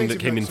give something that extensive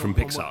came in notes from on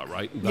Pixar, work.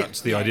 right? Yeah,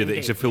 That's the idea that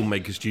it's a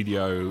filmmaker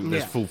studio,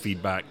 there's Yeah. full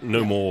feedback,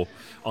 no more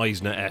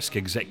Eisner-esque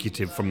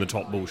executive from the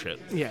top bullshit.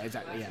 Yeah,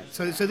 exactly, yeah.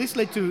 So this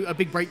led to a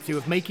big breakthrough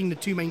of making the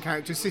two main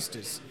characters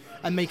sisters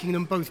and making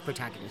them both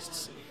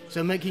protagonists.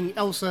 So making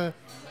Elsa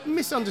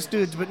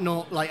misunderstood, but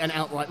not like an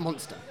outright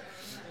monster.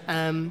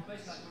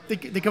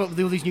 They come up with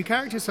all these new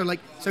characters.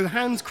 So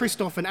Hans,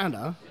 Christoph, and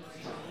Anna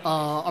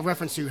are a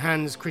reference to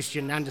Hans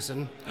Christian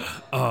Andersen.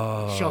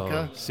 Oh,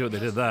 Shocker. See what they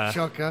did there.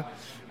 Shocker.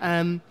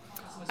 And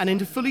then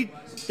to fully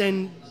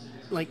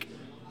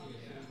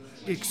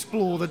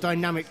explore the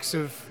dynamics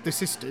of the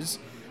sisters,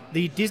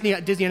 the Disney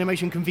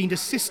Animation convened a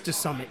sister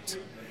summit,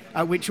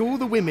 at which all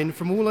the women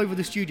from all over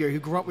the studio who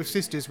grew up with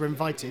sisters were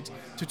invited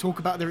to talk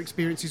about their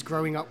experiences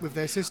growing up with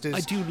their sisters. I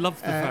do love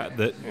the fact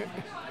that...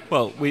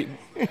 Well, we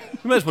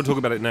may as well talk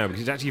about it now, because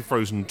it's actually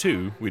Frozen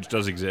 2, which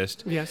does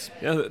exist. Yes.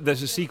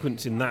 There's a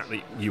sequence in that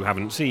you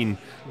haven't seen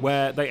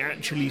where they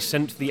actually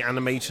sent the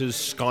animators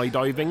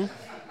skydiving.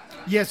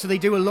 Yeah, so they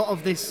do a lot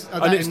of this.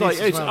 And it's like,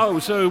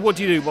 so what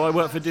do you do? Well, I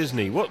work for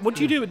Disney. What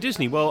do you do at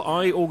Disney? Well,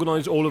 I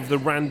organise all of the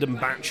random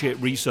batshit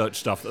research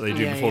stuff that they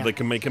do before they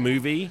can make a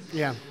movie.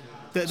 Yeah.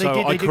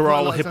 I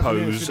corral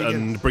hippos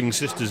and bring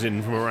sisters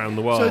in from around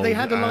the world. So they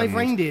had a live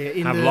reindeer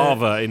in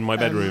lava in my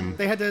bedroom.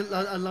 They had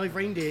a live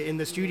reindeer in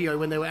the studio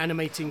when they were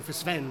animating for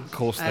Sven. Of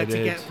course they did.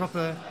 To get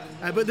proper...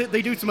 but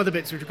they do some other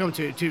bits which we'll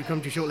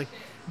come to shortly.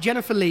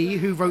 Jennifer Lee,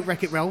 who wrote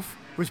Wreck-It Ralph,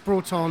 was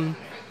brought on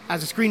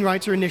as a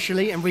screenwriter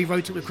initially and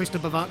rewrote it with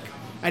Christopher Buck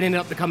and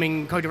ended up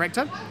becoming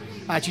co-director.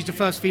 She's the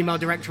first female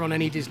director on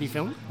any Disney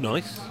film.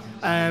 Nice.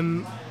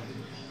 And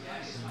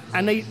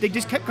they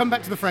just kept coming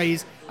back to the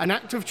phrase, an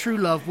act of true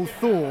love will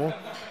thaw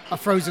a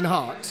frozen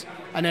heart.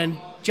 And then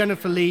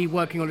Jennifer Lee,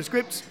 working on the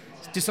script,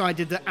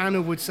 decided that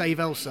Anna would save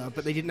Elsa,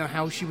 but they didn't know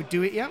how she would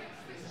do it yet.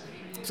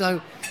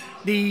 So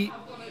the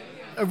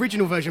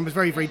original version was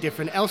very, very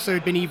different. Elsa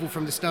had been evil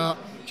from the start.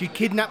 She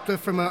kidnapped her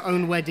from her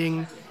own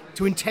wedding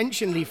to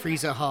intentionally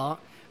freeze her heart,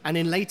 and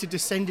then later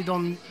descended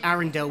on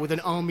Arendelle with an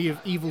army of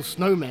evil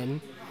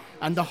snowmen.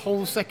 And the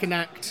whole second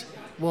act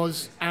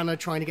was Anna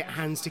trying to get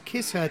Hans to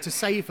kiss her to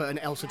save her, and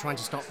Elsa trying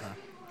to stop her.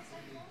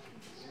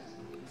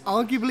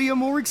 Arguably a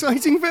more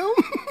exciting film.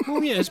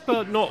 Well, yes,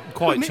 but not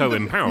quite so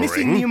empowering.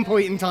 Missing the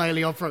point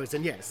entirely of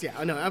Frozen, yes. Yeah,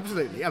 I know,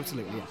 absolutely,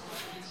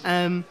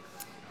 yeah.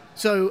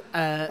 So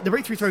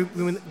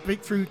the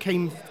breakthrough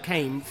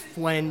came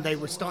when they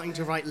were starting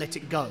to write Let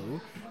It Go,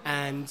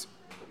 and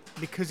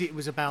because it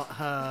was about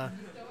her,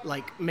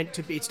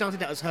 it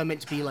started out as her meant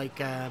to be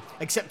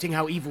accepting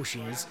how evil she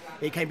is.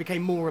 It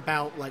became more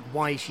about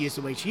why she is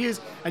the way she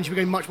is, and she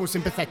became much more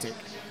sympathetic.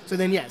 So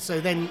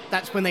then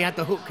that's when they had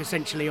the hook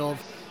essentially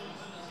of,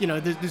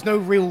 there's no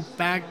real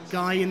bad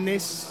guy in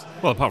this.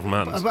 Well, apart from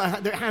Hans.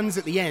 Hans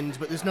at the end,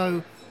 but there's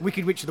no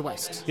Wicked Witch of the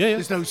West. Yeah.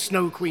 There's no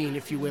Snow Queen,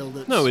 if you will.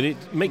 No, and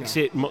it makes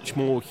it much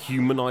more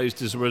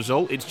humanised as a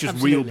result. It's just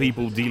Absolutely. real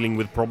people dealing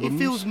with problems. It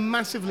feels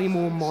massively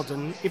more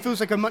modern. It feels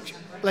like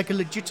a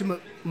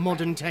legitimate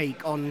modern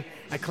take on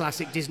a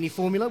classic Disney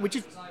formula, which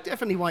is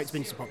definitely why it's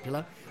been so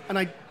popular. And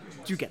I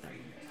do get that.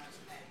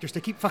 Just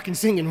they keep fucking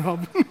singing,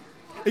 Rob.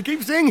 They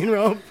keep singing,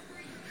 Rob.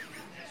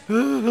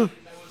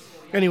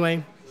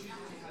 Anyway,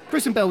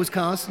 Kristen Bell was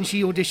cast, and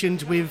she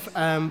auditioned with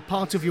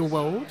Part of Your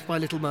World by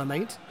Little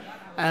Mermaid.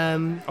 I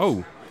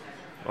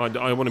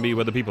want to be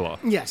where the people are.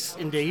 Yes,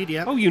 indeed,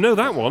 yeah. Oh, you know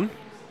that one?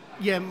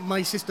 Yeah,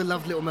 my sister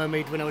loved Little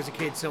Mermaid when I was a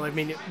kid, so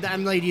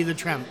and Lady of the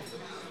Tramp.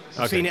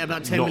 I've seen it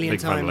about 10 million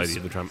times. Not a big fan of Lady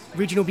of the Tramp.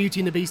 Original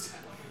Beauty and the Beast.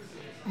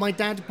 My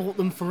dad bought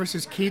them for us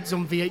as kids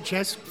on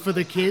VHS for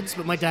the kids,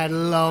 but my dad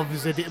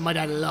loves a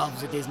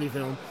Disney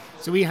film.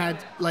 So we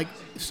had,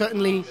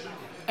 certainly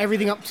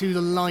everything up to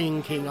The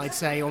Lion King, I'd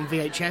say, on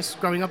VHS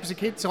growing up as a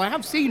kid. So I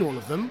have seen all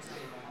of them.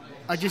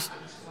 They just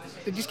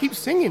keep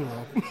singing,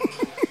 Rob.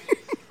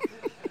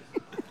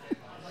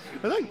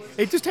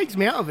 It just takes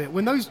me out of it.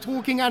 When those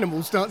talking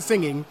animals start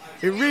singing,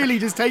 it really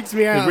just takes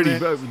me out of it.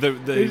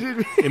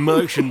 The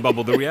immersion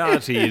bubble, the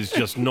reality is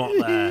just not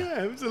there.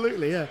 Yeah,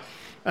 absolutely, yeah.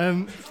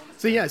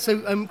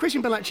 So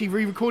Kristen Bell actually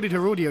re-recorded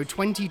her audio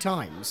 20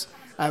 times,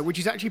 which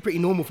is actually pretty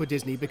normal for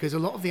Disney because a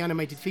lot of the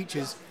animated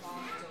features,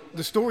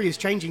 the story is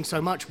changing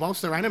so much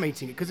whilst they're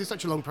animating it because it's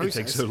such a long process.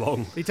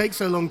 It takes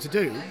so long to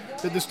do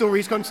that the story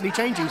is constantly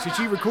changing. So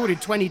she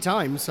recorded 20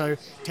 times, so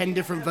 10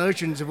 different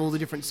versions of all the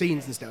different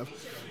scenes and stuff.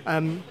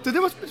 So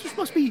there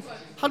must be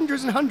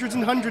hundreds and hundreds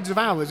and hundreds of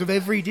hours of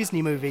every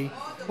Disney movie,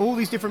 all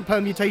these different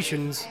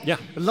permutations. Yeah.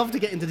 I'd love to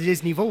get into the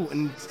Disney vault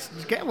and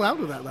get all out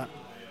of that.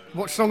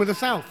 Watch Song of the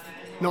South.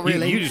 Not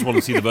really. You just want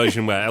to see the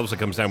version where Elsa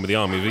comes down with the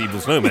army of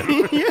evil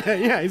snowmen.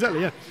 yeah,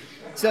 exactly, yeah.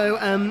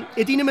 So,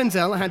 Idina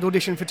Menzel had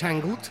auditioned for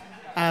Tangled,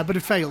 but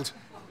had failed.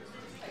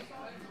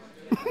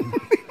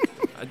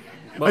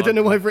 I don't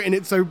know why I've written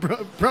it so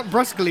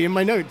brusquely in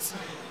my notes.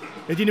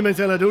 Idina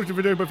Menzel had auditioned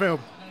for Tangled, but failed.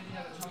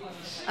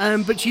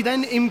 But she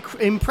then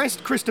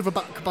impressed Christopher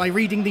Buck by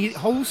reading the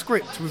whole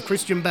script with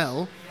Christian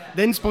Bell,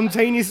 then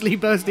spontaneously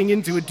bursting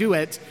into a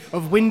duet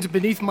of Wind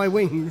Beneath My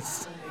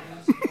Wings.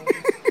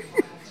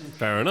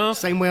 Fair enough.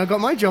 Same way I got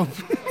my job.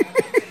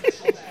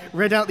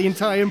 Read out the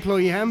entire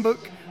employee handbook,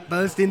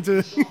 burst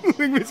into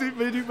Wind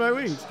Beneath My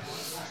Wings.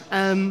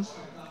 Yeah,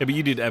 but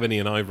you did Ebony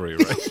and Ivory,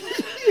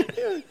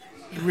 right?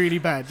 Really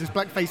bad. Just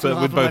blackface on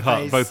half with of my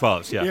face. both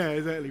parts, yeah. Yeah,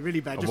 exactly.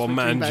 Really bad. A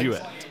one-man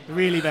duet.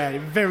 Really bad.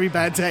 Very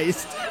bad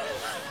taste.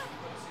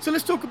 So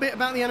let's talk a bit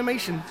about the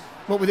animation.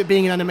 What with it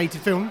being an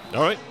animated film,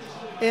 All right.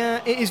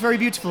 it is very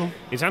beautiful.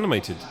 It's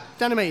animated.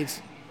 It's animated.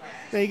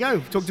 There you go.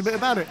 Talked a bit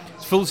about it.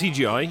 It's full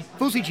CGI,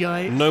 Full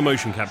CGI. no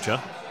motion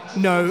capture.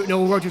 No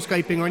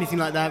rotoscoping or anything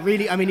like that.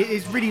 Really, I mean, it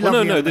is really Well,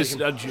 lovely. no, this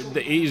animation.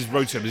 it is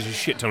rotoscoped. There's a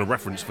shit ton of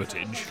reference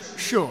footage,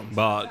 Sure.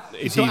 but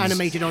It's not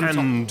animated on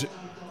hand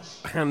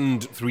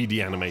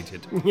 3D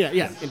animated.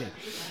 Yeah,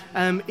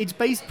 indeed. It's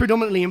based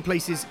predominantly in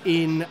places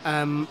in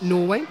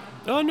Norway,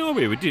 Oh no,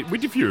 we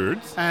did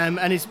fjords.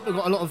 and it's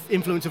got a lot of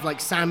influence of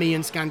like Sami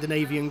and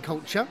Scandinavian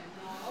culture.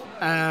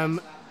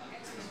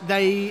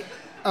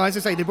 As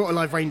I say, they brought a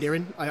live reindeer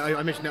in.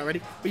 I mentioned that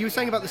already. But you were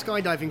saying about the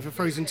skydiving for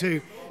Frozen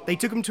 2. They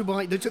took the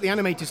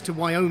animators to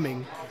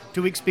Wyoming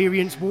to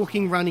experience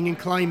walking, running, and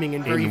climbing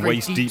in very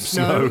waist-deep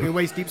snow. in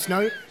waist-deep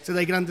snow, so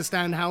they can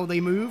understand how they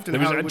moved and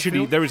how it would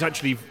feel. There is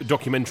actually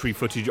documentary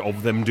footage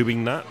of them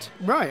doing that.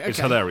 Right, okay. It's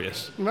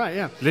hilarious. Right,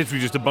 yeah.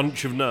 Literally just a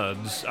bunch of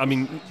nerds. I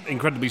mean,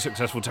 incredibly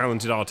successful,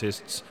 talented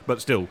artists,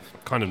 but still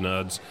kind of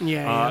nerds.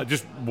 Yeah.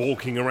 Just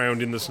walking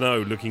around in the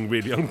snow, looking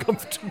really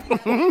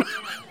uncomfortable.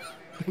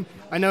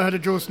 I know how to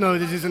draw snow.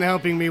 This isn't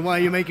helping me. Why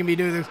are you making me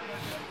do this?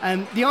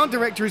 The art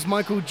director is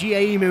Michael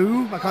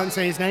Giaemu. I can't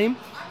say his name.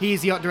 He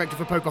is the art director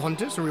for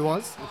Pocahontas, or he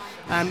was.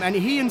 And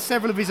he and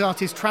several of his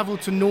artists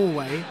travelled to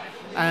Norway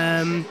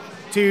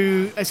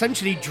to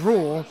essentially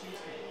draw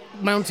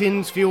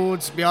mountains,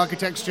 fjords, the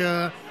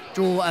architecture,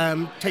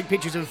 take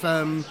pictures of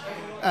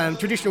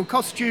traditional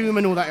costume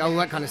and all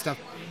that kind of stuff.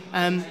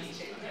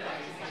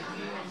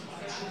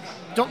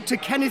 Dr.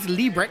 Kenneth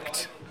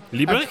Liebrecht.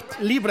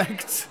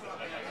 Liebrecht.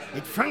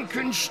 It's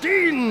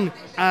Frankenstein!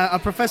 A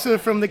professor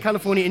from the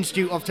California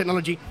Institute of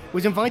Technology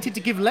was invited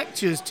to give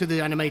lectures to the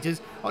animators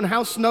on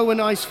how snow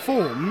and ice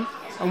form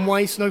and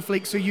why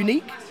snowflakes are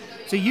unique.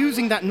 So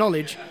using that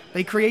knowledge,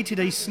 they created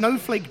a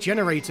snowflake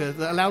generator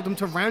that allowed them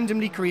to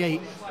randomly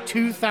create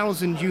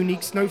 2,000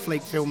 unique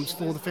snowflake films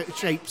for the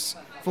shapes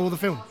for the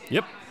film.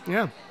 Yep.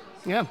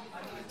 Yeah.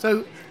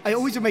 So it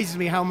always amazes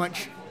me how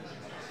much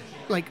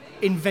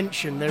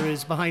invention there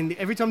is behind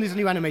every time there's a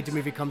new animated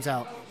movie comes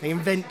out. They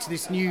invent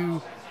this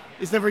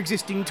never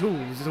existing tool.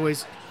 It's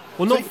always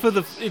For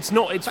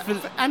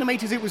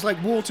animators. It was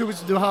like water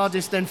was the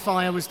hardest, then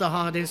fire was the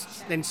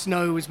hardest, then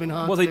snow has been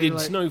hard. Well, they did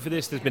snow for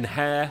this. There's been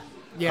hair.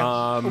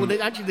 Yeah.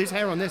 There's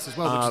hair on this as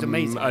well, which is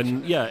amazing.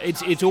 And yeah,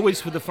 it's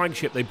always for the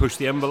flagship they push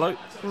the envelope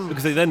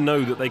because they then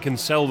know that they can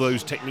sell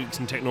those techniques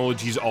and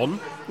technologies on.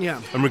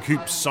 Yeah. And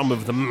recoup some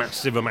of the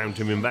massive amount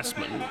of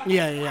investment.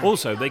 Yeah.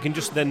 Also, they can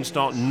just then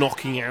start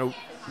knocking out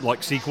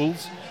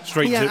sequels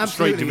straight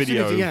to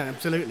video. Yeah,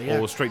 absolutely. Yeah.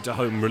 Or straight to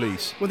home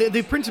release. Well,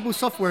 the principal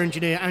software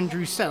engineer,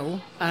 Andrew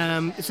Sell,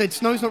 said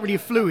snow's not really a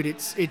fluid.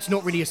 It's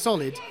not really a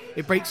solid.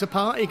 It breaks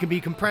apart. It can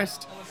be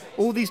compressed.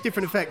 All these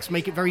different effects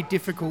make it very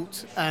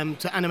difficult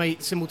to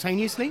animate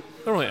simultaneously.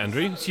 All right,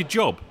 Andrew, it's your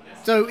job.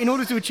 So in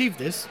order to achieve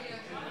this,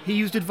 he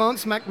used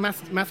advanced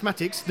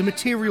mathematics, the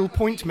material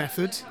point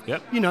method.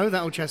 Yep. You know,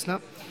 that old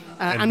chestnut.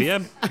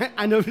 NBM.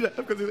 I know that.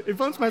 I've got the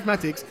advanced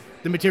mathematics,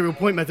 the material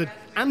point method,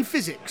 and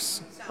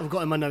physics. I've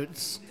got in my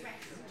notes.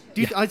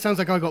 It sounds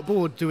like I got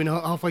bored doing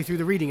halfway through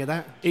the reading of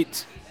that.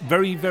 It's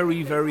very,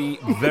 very, very,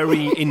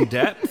 very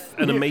in-depth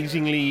and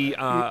amazingly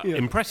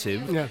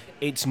impressive. Yeah.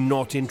 It's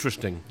not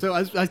interesting.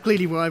 So that's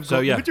clearly where I've got So,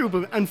 yeah.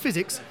 material and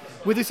physics,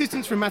 with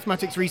assistance from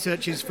mathematics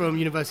researchers from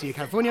University of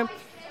California,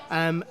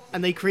 and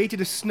they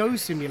created a snow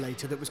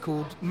simulator that was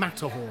called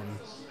Matterhorn.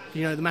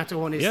 You know, the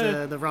Matterhorn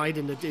is the ride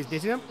in the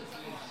Disneyland.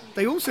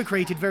 They also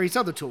created various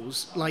other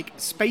tools, like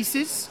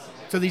Spaces.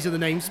 So these are the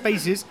names,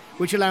 Spaces,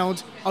 which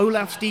allowed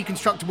Olaf's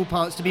deconstructible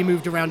parts to be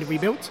moved around and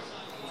rebuilt.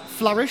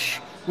 Flourish,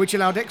 which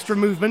allowed extra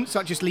movement,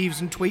 such as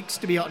leaves and twigs,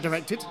 to be art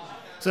directed.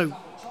 So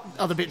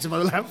other bits of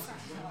Olaf.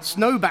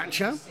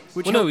 Snowbatcher,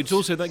 which it's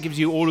also that gives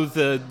you all of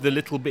the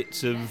little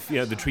bits of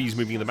the trees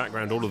moving in the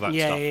background, all of that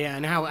stuff. Yeah,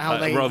 and how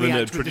they rather than a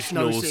react with the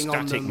snow traditional sitting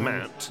on static them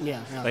mat.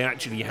 Yeah. They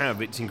actually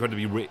have. It's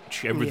incredibly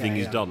rich. Everything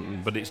is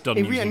done, but it's done.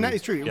 And that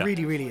is true. It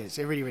really, really is.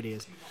 It really, really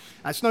is.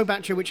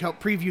 Snowbatcher, which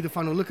helped preview the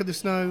final look of the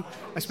snow,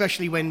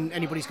 especially when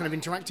anybody's kind of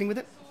interacting with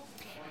it.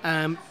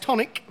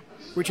 Tonic,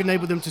 which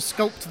enabled them to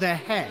sculpt their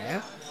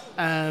hair.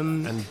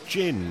 And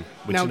Gin,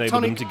 which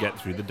enabled them to get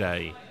through the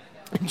day.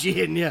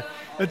 Gin, yeah.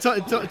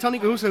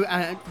 Tonic also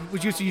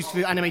was used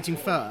for animating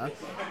fur,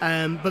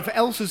 but for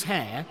Elsa's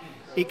hair,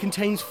 it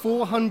contains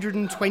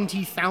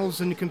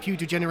 420,000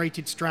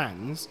 computer-generated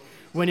strands,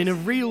 when in a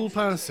real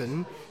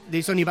person,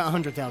 there's only about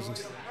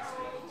 100,000.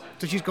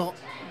 So she's got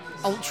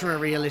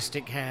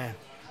ultra-realistic hair.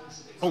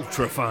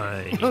 Ultra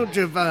fine.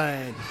 Ultra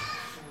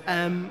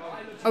fine.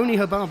 Only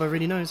her barber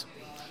really knows.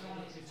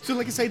 So,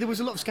 like I say, there was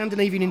a lot of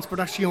Scandinavian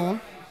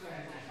inspiration.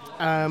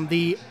 I'm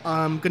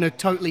going to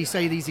totally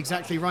say these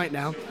exactly right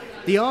now.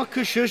 The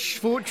Akershus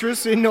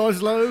Fortress in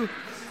Oslo,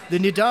 the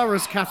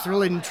Nidaros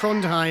Cathedral in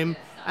Trondheim,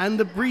 and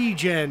the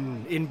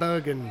Bryggen in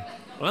Bergen.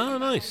 Oh,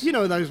 nice. You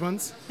know those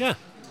ones. Yeah.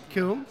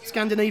 Cool.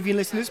 Scandinavian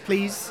listeners,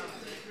 please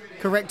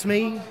correct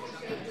me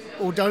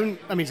or don't.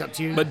 I mean, it's up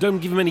to you. But don't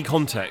give him any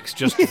context.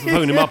 Just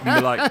phone him up and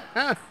be like,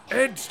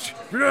 it's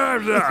blah,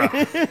 blah.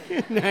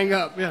 Hang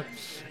up, yeah.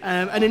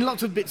 And in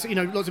lots of bits,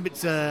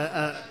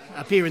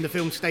 appear in the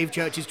film: stave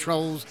churches,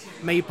 trolls,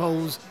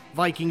 maypoles,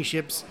 Viking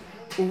ships,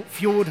 all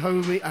fjord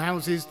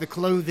houses, the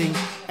clothing.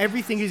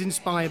 Everything is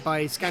inspired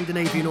by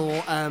Scandinavian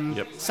or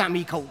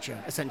Sami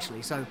culture,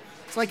 essentially. So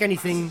it's like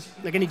anything,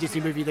 like any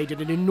Disney movie. They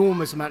did an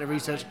enormous amount of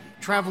research,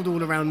 travelled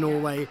all around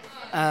Norway,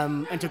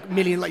 and took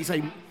like you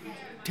say,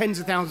 tens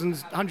of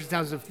thousands, hundreds of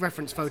thousands of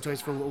reference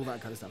photos for all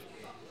that kind of stuff.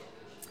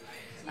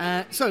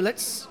 So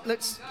let's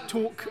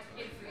talk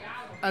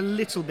a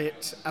little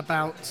bit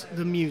about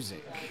the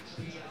music.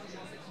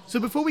 So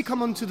before we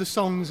come on to the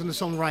songs and the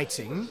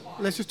songwriting,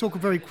 let's just talk a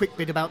very quick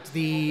bit about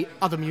the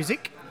other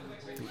music.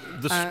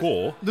 The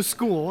score? The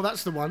score,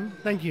 that's the one.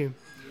 Thank you.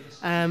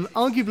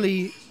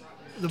 Arguably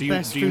the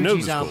best do you know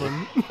Fugees the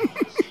album.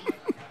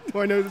 Do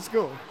I know the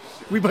score?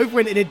 We both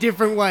went in a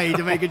different way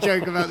to make a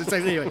joke about the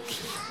same thing.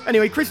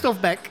 Anyway, Christoph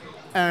Beck,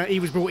 he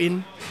was brought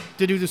in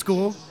to do the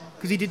score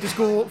because he did the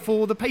score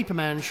for the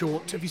Paperman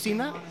short. Have you seen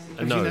that?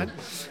 No.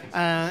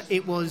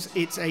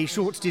 It's a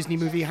short Disney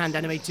movie, hand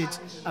animated,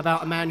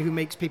 about a man who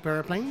makes paper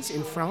airplanes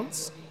in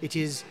France. It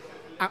is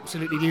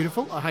absolutely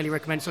beautiful. I highly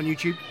recommend it. It's on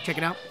YouTube. Check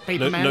it out.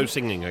 Paperman. No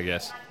singing, I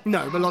guess.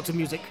 No, but lots of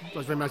music. Lots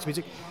of very nice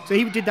music. So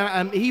he did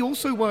that. He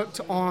also worked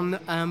on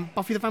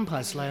Buffy the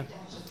Vampire Slayer.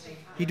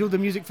 He did all the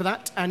music for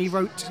that, and he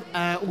wrote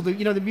all the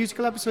the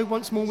musical episode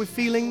Once More with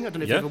Feeling. I don't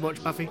know if you ever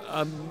watched Buffy.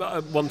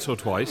 Once or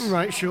twice.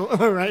 Right, sure.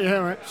 All right, yeah,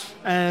 all right.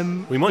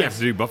 We might have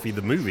to do Buffy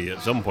the movie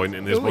at some point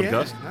in this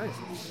podcast.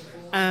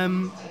 Yeah,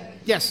 nice.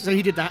 Yes, so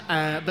he did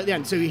that. But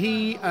yeah, so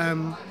he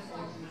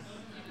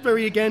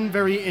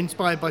very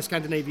inspired by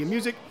Scandinavian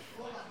music,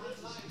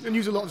 and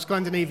used a lot of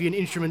Scandinavian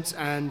instruments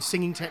and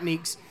singing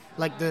techniques,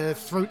 like the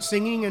throat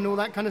singing and all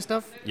that kind of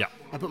stuff. Yeah.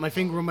 I put my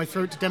finger on my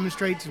throat to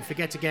demonstrate and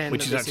forget again.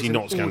 Which is actually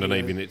not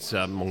Scandinavian, it's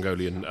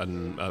Mongolian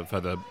and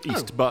further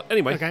east. But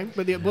anyway. Okay,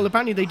 but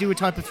apparently they do a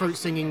type of throat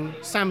singing.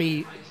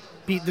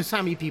 The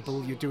Sami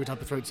people, you do a type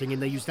of throat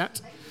singing, they use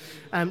that.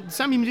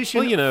 Sami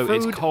musician. Well,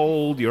 it's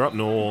cold, you're up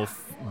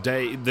north,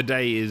 the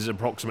day is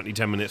approximately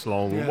 10 minutes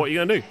long. Yeah. What are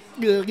you going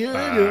to do?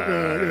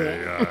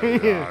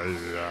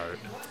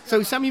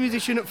 So, Sami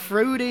musician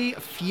Frode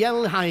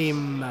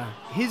Fjellheim,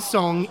 his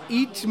song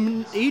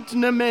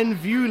Eatnamen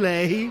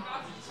Vule.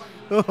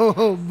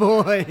 Oh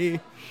boy!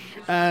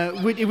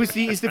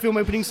 It's the film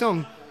opening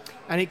song,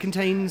 and it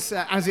contains,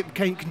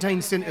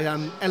 contains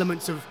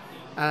elements of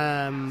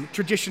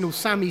traditional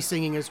Sami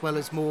singing as well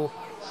as more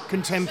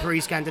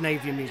contemporary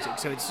Scandinavian music.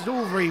 So it's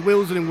all very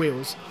wheels and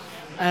wheels.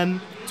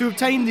 To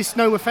obtain the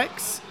snow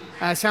effects,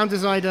 sound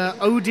designer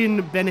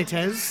Odin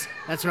Benitez.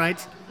 That's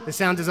right. The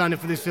sound designer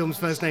for this film's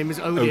first name is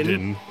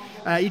Odin.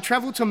 He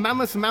travelled to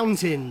Mammoth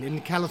Mountain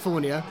in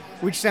California,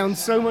 which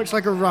sounds so much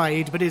like a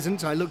ride, but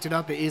isn't. I looked it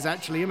up. It is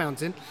actually a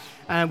mountain,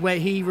 where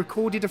he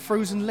recorded a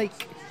frozen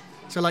lake.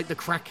 So like the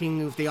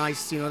cracking of the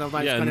ice, the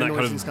right kind of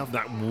noise and stuff.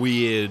 That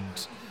weird,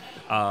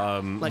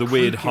 like the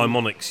weird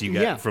harmonics you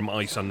get from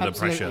ice under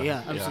pressure.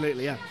 Yeah,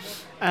 absolutely, yeah.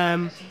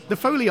 The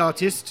Foley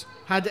artist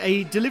had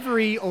a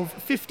delivery of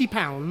 50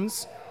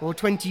 pounds, or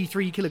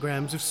 23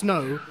 kilograms of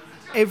snow,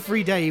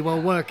 every day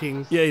while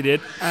working. Yeah, he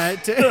did.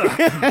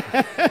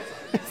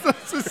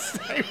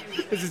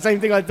 It's the same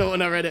thing I thought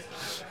when I read it.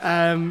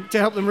 To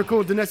help them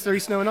record the necessary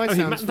snow and ice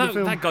sounds for the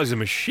film. That guy's a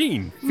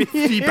machine.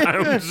 50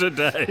 pounds a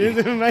day.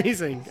 It's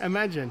amazing.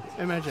 Imagine.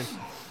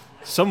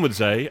 Some would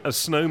say a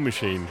snow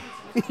machine.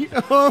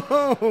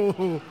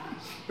 Oh,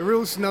 a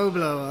real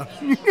snowblower.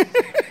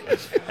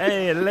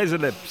 Hey, laser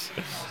lips.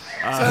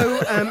 So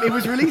it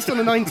was released on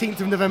the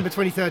 19th of November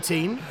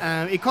 2013.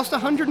 It cost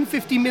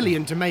 $150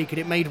 million to make, and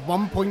it made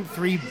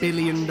 $1.3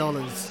 billion.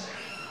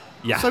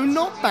 Yeah. So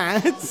not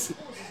bad.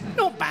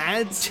 Not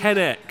bad.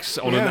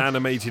 10x on an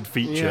animated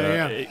feature.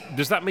 Yeah.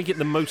 Does that make it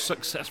the most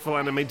successful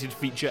animated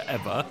feature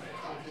ever?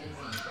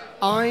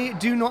 I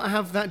do not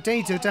have that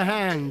data to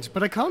hand,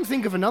 but I can't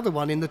think of another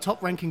one in the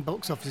top-ranking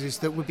box offices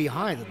that would be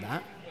higher than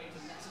that.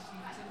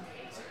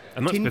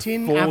 And that's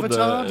Tintin, before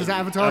Avatar? Does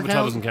Avatar count?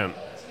 doesn't count.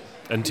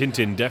 And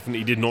Tintin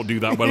definitely did not do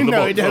that well in the No,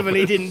 box it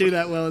definitely didn't do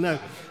that well, no.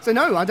 So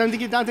no, I don't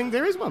think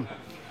there is one.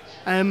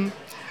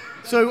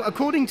 So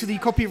according to the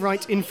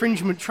copyright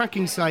infringement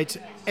tracking site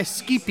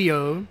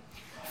Escipio,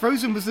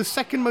 Frozen was the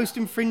second most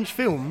infringed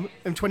film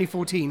in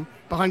 2014,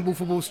 behind Wolf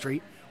of Wall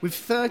Street, with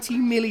 30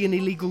 million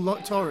illegal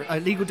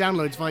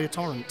downloads via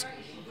torrent.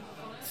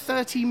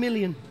 30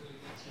 million.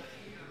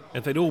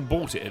 If they'd all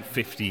bought it at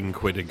 15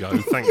 quid a go,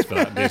 thanks for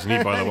that,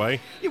 Disney, by the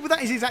way. Yeah, but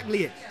that is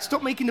exactly it.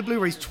 Stop making the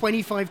Blu-rays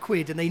 25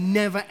 quid and they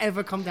never,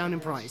 ever come down in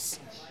price.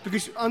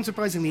 Because,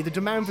 unsurprisingly, the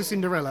demand for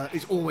Cinderella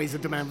is always a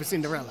demand for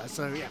Cinderella,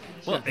 so yeah.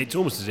 Well, it's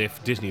almost as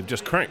if Disney have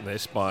just cracked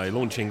this by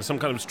launching some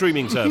kind of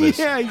streaming service.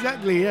 Yeah,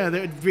 exactly,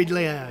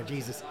 yeah.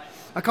 Jesus.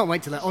 I can't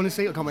wait till that,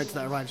 honestly, I can't wait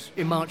till that arrives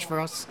in March for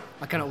us.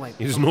 I cannot wait.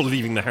 You're just not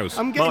leaving the house.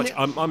 I'm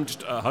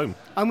just at home.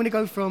 I'm going to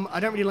go from, I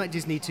don't really like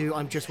Disney to,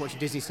 I'm just watching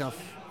Disney stuff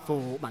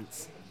for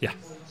months. Yeah.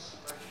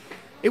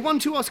 It won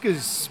 2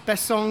 Oscars,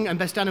 Best Song and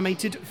Best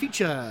Animated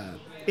Feature.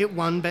 It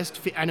won Best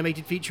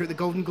Animated Feature at the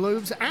Golden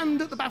Globes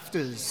and at the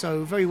BAFTAs,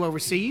 so very well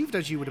received,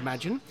 as you would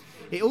imagine.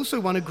 It also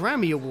won a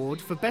Grammy Award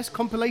for Best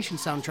Compilation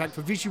Soundtrack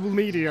for Visual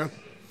Media,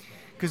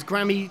 because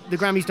the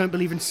Grammys don't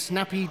believe in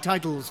snappy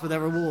titles for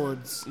their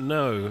awards.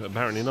 No,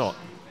 apparently not.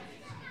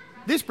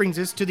 This brings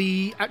us to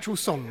the actual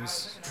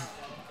songs.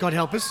 God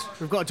help us,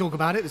 we've got to talk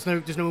about it.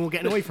 There's no more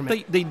getting away from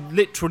it. They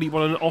literally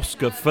won an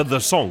Oscar for the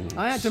songs.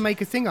 I had to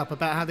make a thing up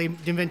about how they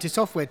invented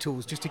software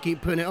tools just to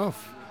keep putting it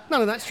off.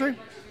 None of that's true.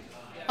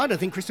 I don't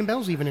think Kristen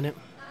Bell's even in it.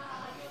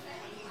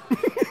 I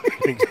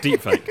think it's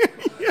deepfake.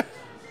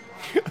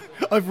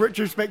 I've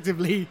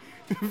retrospectively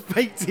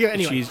faked here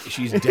anyway.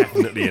 She's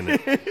definitely in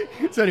it.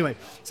 So anyway,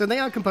 they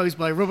are composed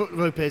by Robert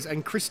Lopez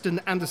and Kristen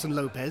Anderson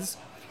Lopez.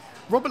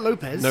 Robert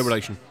Lopez... No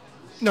relation.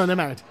 No, they're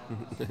married.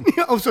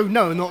 Also,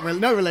 no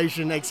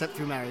relation except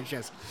through marriage,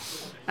 yes.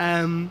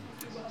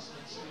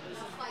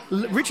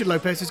 Richard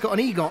Lopez has got an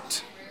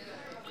EGOT.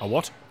 A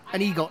what?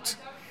 An EGOT.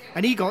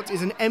 An EGOT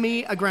is an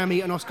Emmy, a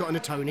Grammy, an Oscar and a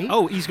Tony.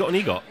 Oh, he's got an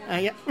EGOT.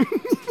 Yeah.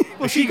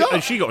 Has she got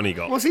an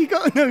EGOT? What's he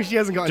got? No, she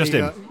hasn't got Just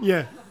an EGOT.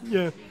 him?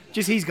 Yeah.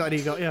 Just he's got an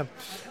EGOT,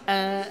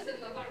 yeah.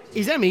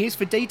 His Emmy is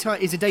a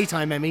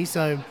daytime Emmy,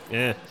 so...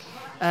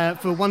 Yeah.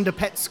 For Wonder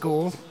Pet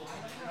Score.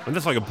 And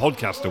that's like a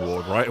podcast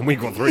award, right? And we've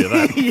got 3 of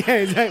them. Yeah,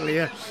 exactly,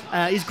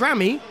 yeah. His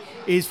Grammy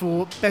is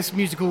for Best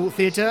Musical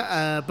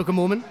Theatre, Book of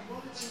Mormon.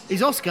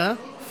 His Oscar,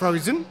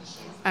 Frozen.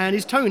 And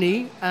his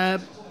Tony,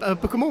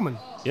 Book of Mormon.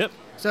 Yep.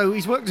 So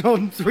he's worked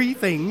on 3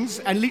 things,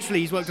 and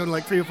literally he's worked on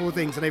like 3 or 4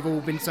 things, and they've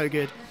all been so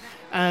good.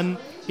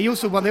 They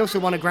also won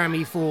a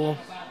Grammy for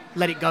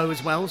Let It Go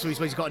as well, so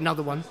he's got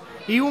another one.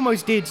 He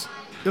almost did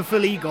the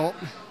full EGOT,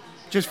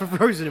 just for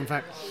Frozen, in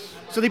fact.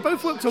 So they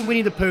both worked on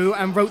Winnie the Pooh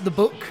and wrote the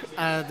book,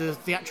 the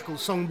theatrical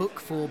songbook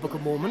for Book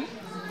of Mormon,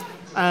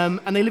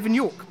 and they live in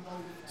York.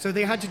 So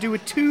they had to do a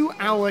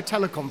 2-hour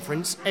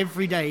teleconference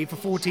every day for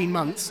 14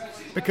 months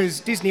because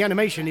Disney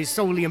Animation is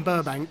solely in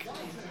Burbank,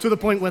 to the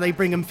point where they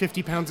bring them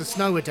 50 pounds of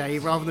snow a day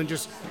rather than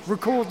just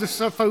record the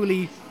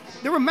Foley.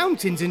 There are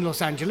mountains in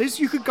Los Angeles.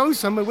 You could go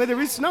somewhere where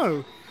there is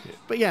snow.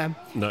 But yeah,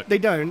 no. They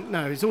don't.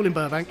 No, it's all in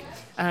Burbank.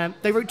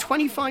 They wrote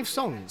 25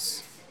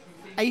 songs,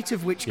 8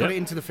 of which got it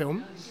into the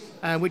film.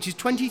 Which is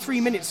 23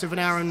 minutes of an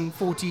hour and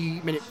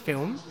 40-minute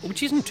film.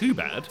 Which isn't too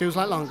bad. Feels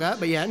like longer,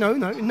 but yeah, no,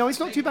 it's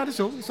not too bad at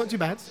all. It's not too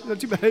bad.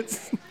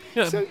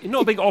 Yeah, So- you're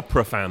not a big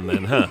opera fan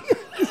then, huh?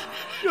 You know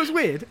what's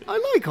weird?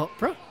 I like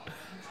opera.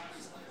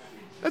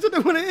 I don't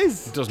know what it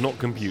is. It does not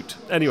compute.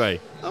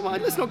 Anyway,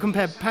 Let's not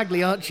compare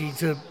Pagliacci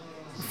to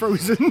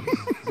Frozen.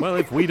 well,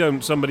 if we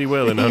don't, somebody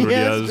will in 100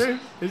 yeah, years.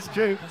 it's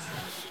true.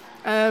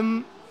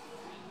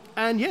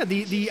 And yeah,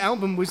 the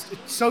album was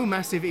so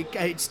massive it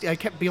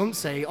kept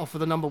Beyonce off of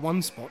the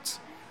 #1 spot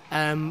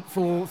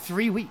for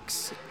 3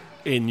 weeks.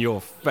 In your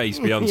face,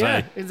 Beyonce.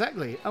 Yeah,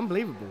 exactly.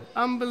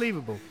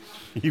 Unbelievable.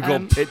 You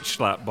got pitch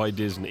slapped by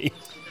Disney.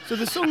 So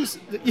the songs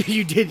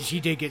she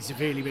did get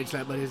severely bitch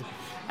slapped by Disney.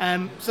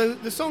 So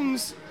the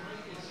songs,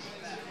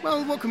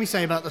 well, what can we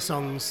say about the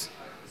songs?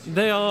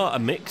 They are a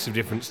mix of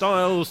different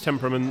styles,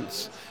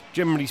 temperaments.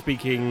 Generally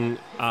speaking,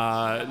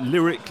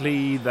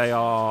 lyrically, they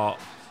are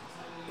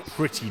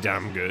pretty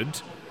damn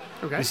good.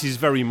 Okay. This is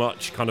very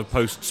much kind of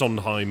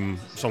post-Sondheim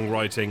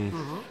songwriting.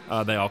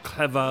 Mm-hmm. They are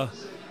clever.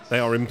 They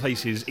are in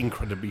places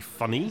incredibly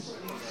funny.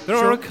 There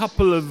Sure. are a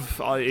couple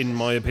of, in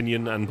my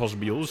opinion, and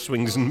possibly yours,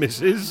 swings and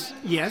misses.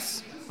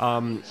 Yes.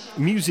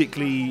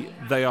 Musically,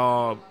 they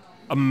are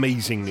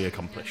amazingly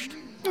accomplished.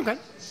 Okay.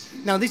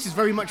 Now this is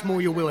very much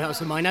more your wheelhouse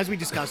than mine, as we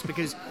discussed,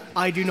 because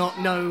I do not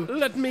know.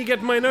 Let me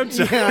get my notes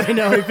out. Yeah, I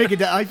know.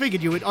 I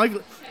figured you would.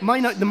 My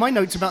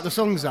notes about the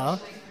songs are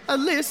a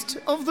list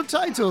of the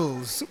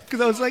titles,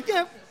 because I was like,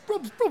 yeah,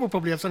 Rob will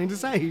probably have something to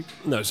say.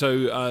 No,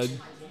 so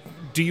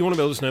do you want to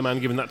build a snowman,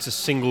 given that's a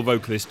single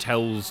vocalist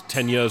tells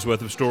 10 years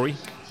worth of story?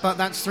 But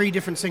that's 3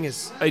 different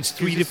singers. It's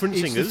 3 different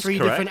It's singers, the 3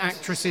 correct. different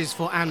actresses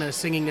for Anna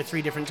singing the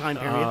 3 different time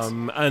periods.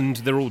 And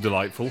they're all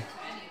delightful.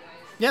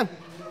 Yeah.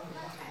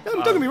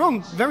 Don't get me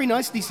wrong, very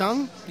nicely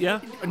sung.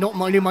 Yeah. Not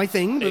my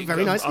thing, but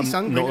very nicely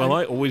sung. Not gonna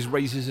lie, always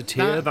raises a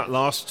tear. That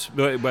last,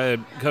 where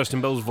Kirsten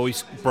Bell's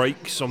voice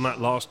breaks on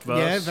that last verse.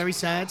 Yeah, very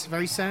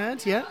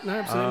sad. Yeah, no,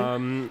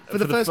 absolutely. For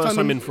the first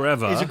time in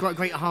forever, It's a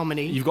great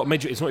harmony. you've got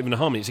major. It's not even a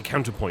harmony; it's a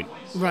counterpoint,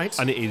 Right.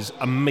 and it is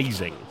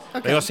amazing.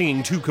 Okay. They are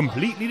singing 2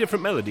 completely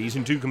different melodies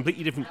in 2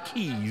 completely different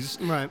keys,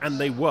 Right. and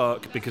they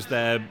work because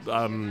they're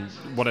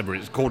whatever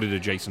it's chorded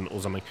adjacent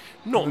or something.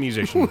 Not a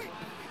musician.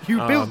 You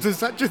built to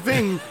such a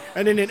thing,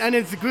 and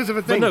it's because of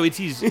a But thing. no, it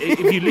is. If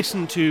you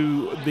listen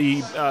to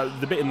the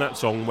bit in that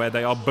song where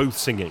they are both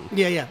singing,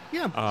 Yeah,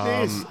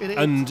 it is. It is.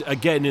 and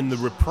again in the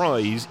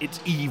reprise, it's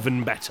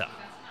even better.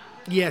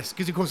 Yes,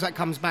 because of course that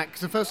comes back.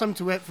 Because the first time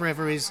to Wet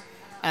Forever is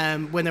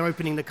when they're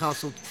opening the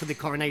castle for the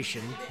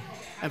coronation,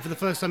 and for the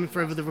first time in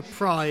forever, the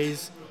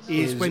reprise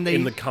is when they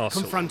in the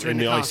castle, confront her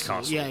in in the the ice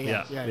castle.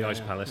 Yeah, the ice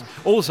palace.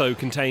 Also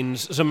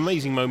contains some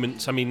amazing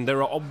moments. I mean,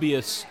 there are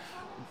obvious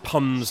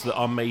puns that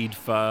are made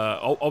for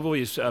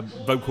obvious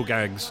vocal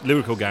gags,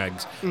 lyrical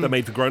gags that are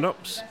made for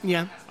grown-ups.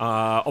 Yeah.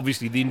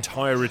 Obviously, the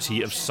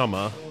entirety of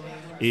Summer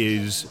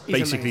is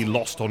basically amazing.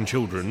 lost on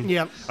children,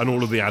 Yep. and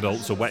all of the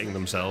adults are wetting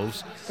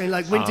themselves. And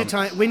like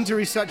winter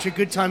is such a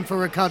good time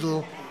for a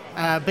cuddle,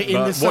 but in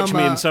the summer, Watch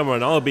me in summer,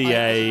 and I'll be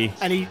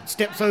and he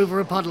steps over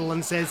a puddle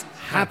and says,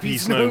 "Happy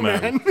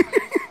Snowman."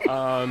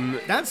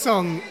 That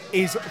song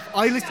is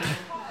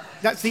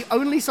That's the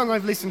only song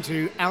I've listened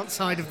to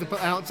outside of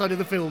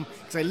the film,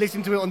 because I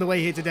listened to it on the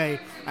way here today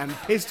and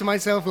pissed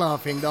myself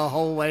laughing the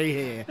whole way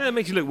here. Yeah, it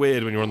makes you look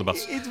weird when you're on the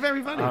bus. It's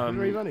very funny.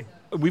 Very funny.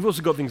 We've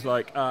also got things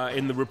like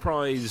in the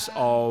reprise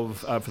of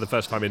For the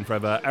First Time in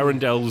Forever,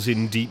 Arundel's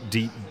in deep,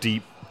 deep,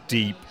 deep,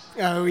 deep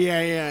Oh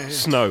yeah.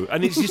 snow,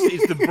 and it's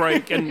the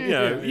break, and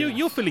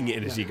you're filling it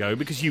in as you go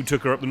because you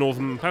took her up the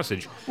Northern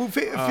Passage. Well,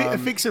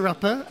 Fixer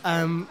Upper.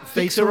 They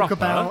Fixer talk Upper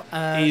about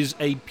is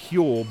a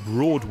pure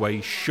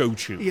Broadway show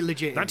tune. Yeah,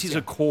 legit That is, is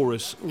a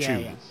chorus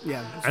tune,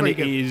 yeah. It's and very it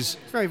good. is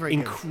It's very, very good.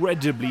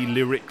 incredibly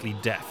lyrically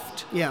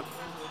deft. Yeah.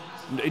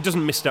 It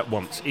doesn't misstep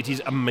once. It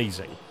is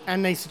amazing.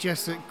 And they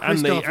suggest that And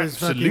they Christoph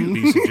is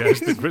absolutely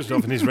suggest that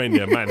Christoph and his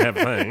reindeer might have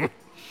a thing.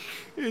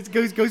 it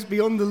goes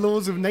beyond the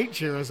laws of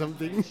nature or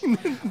something.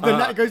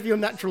 That goes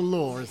beyond natural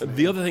law. Isn't it?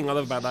 The other thing I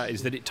love about that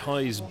is that it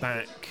ties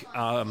back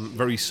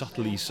very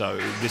subtly so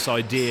this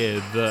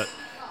idea that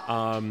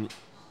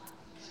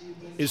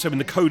so in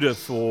the coda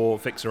for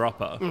Fixer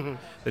Upper,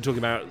 they're talking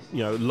about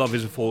love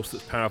is a force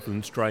that's powerful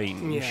and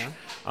strange. Yeah.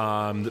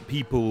 That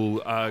people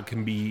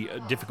can be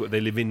difficult.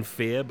 They live in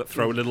fear, but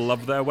throw a little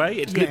love their way.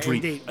 It's literally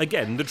indeed.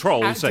 again the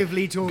trolls say,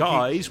 Actively talking.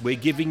 "Guys, we're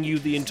giving you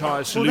the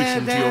entire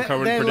solution to your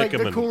current they're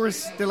predicament." Like the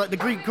chorus, they're like the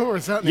Greek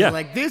chorus, aren't they? Yeah.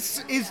 Like,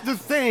 this is the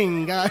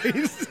thing,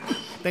 guys.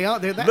 They're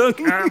that. Look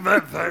at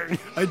that thing.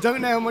 I don't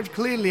know how much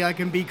clearly I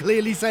can be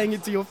clearly saying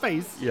it to your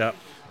face. Yeah.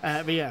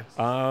 But yeah.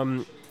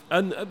 And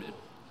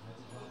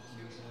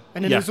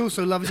And then yeah. there's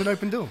also Love is an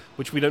Open Door.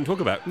 which we don't talk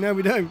about. No,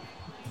 we don't.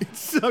 It's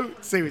so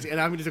seriously, and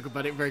I'm going to talk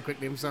about it very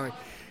quickly. I'm sorry.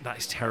 That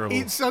is terrible.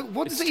 It's so.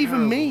 What does It's it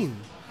even terrible. mean?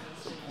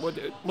 Well,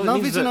 it Love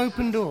means is an that-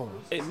 open door.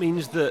 It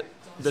means that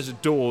there's a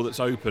door that's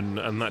open,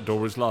 and that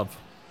door is love.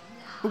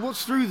 But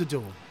what's through the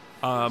door?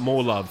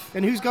 More love.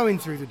 And who's going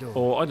through the door?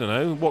 Or, I don't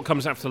know, what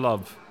comes after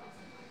love?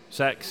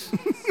 Sex?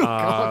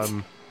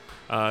 God.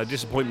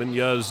 Disappointment,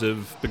 years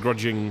of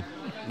begrudging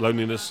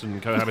loneliness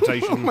and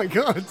cohabitation. Oh my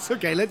God.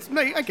 Okay, let's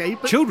make. Okay,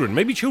 but Children,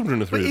 maybe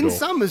children are through but the in door.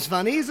 summer's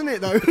funny, isn't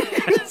it? Though.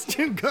 It's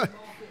too good.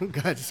 Oh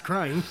God, it's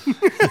crying.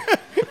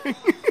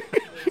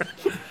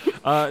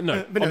 No, But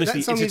no,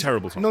 honestly, that song it's a is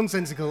terrible song.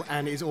 nonsensical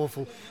and is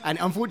awful. And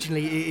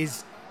unfortunately, it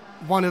is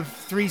one of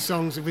 3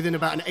 songs within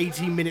about an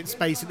 18-minute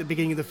space at the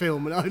beginning of the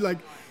film. And I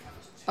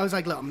was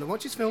like, look, I'm gonna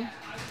watch this film.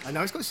 I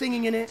know it's got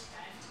singing in it.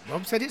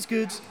 Rob said it's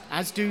good,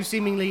 as do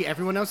seemingly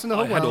everyone else in the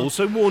whole I had world.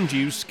 also warned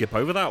you, skip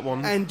over that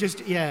one. And just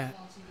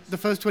the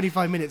first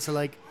 25 minutes are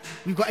like,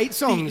 we've got 8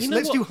 songs. You know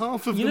Let's what- do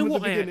half of You them know at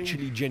what the I beginning.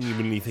 actually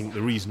genuinely think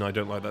the reason I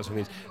don't like that song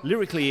is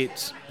lyrically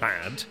it's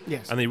bad,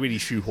 Yes. and they really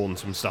shoehorn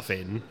some stuff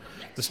in.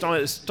 The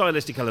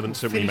stylistic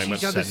elements don't really Finish make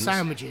each much other's sense.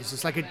 sandwiches.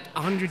 It's like a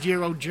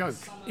 100-year-old joke.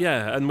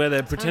 Yeah, and where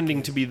they're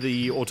pretending to be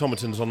the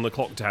automatons on the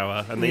clock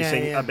tower, and they Yeah,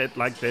 sing yeah. a bit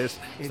like this.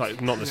 It's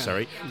like not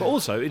necessary. no. But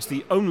also, it's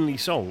the only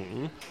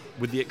song,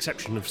 with the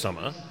exception of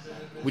Summer,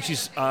 which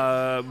is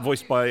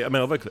voiced by a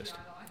male vocalist.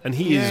 And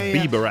he Yeah, is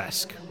yeah.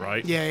 Bieber-esque,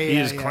 right? Yeah, He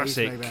yeah, is yeah,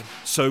 classic he's very bad.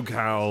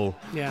 SoCal,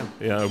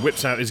 Yeah.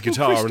 whips out his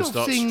guitar and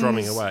starts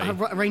strumming away.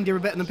 Reindeer are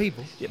better than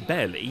people. Yeah,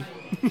 barely.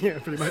 Yeah,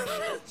 pretty much.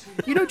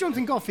 You know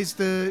Jonathan Goff is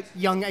the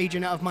young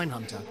agent out of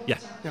Mindhunter? Yeah.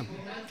 Yeah.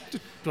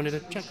 Just wanted to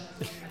check.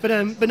 But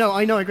no,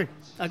 I agree.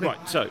 Right,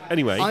 so,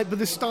 anyway. But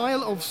the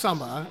style of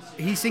Summer,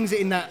 he sings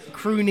it in that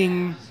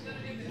crooning,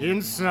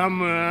 in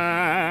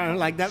summer,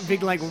 like that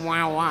big, like,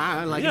 wow,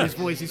 wow, like Yeah. his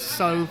voice is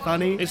so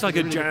funny. It's like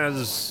a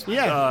jazz.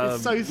 Yeah,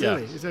 it's so yeah.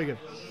 silly. It's so good.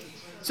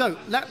 So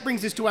that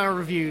brings us to our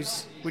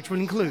reviews, which will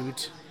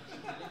include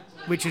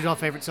which is our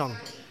favourite song.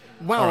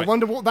 Wow, All I right.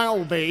 wonder what that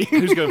will be.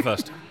 Who's going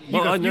first?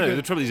 Well, go, I you know. go.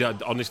 The trouble is,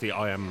 honestly,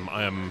 I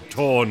am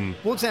torn.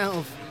 What's out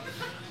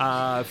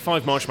of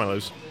 5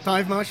 marshmallows.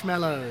 5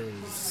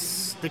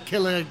 Marshmallows? The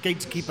Killer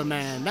Gatekeeper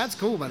Man. That's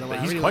cool, by the way.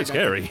 I He's really quite like that.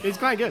 scary. It's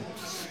quite good.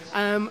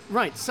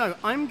 Right, so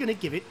I'm going to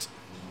give it...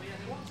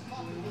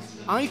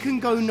 I can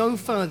go no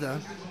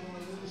further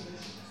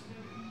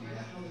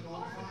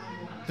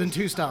than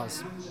 2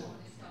 stars.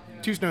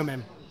 2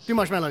 snowmen. 2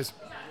 marshmallows.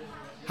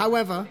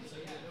 However,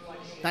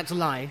 that's a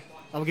lie.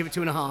 I'll give it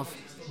 2.5,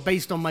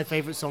 based on my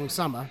favourite song,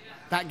 Summer.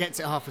 That gets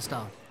it half a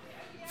star.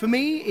 For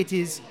me, it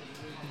is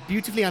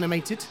beautifully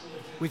animated,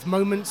 with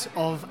moments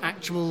of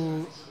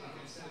actual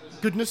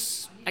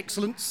goodness,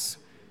 excellence,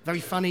 very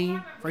funny,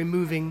 very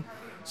moving,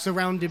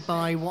 surrounded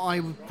by what I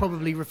would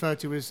probably refer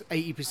to as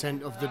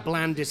 80% of the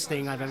blandest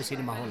thing I've ever seen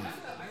in my whole life.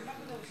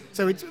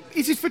 So it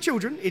is for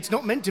children. It's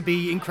not meant to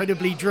be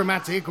incredibly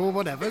dramatic or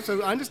whatever,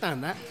 so I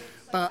understand that.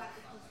 But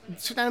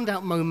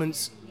standout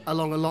moments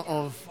along a lot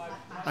of...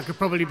 I could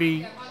probably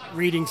be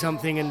reading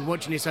something and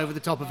watching this over the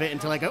top of it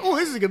until I go, oh,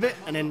 this is a good bit,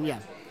 and then, yeah.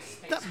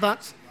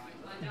 But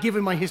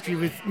given my history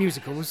with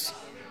musicals,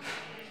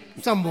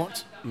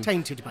 somewhat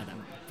tainted by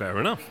them. Fair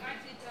enough.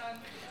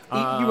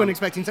 You weren't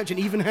expecting such an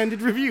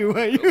even-handed review,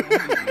 were you?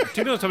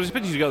 To be honest, I was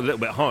expecting you to go a little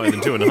bit higher than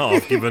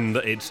 2.5, given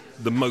that it's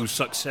the most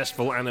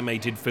successful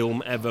animated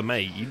film ever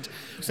made.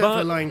 Except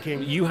for Lion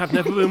King. You have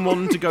never been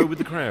one to go with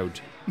the crowd.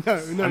 No.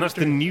 And that's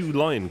the new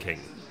Lion King.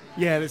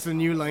 Yeah, that's the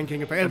new Lion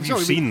King. Have you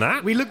seen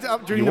that? We looked it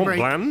up during You the want break.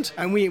 bland?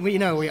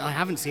 And I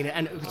haven't seen it.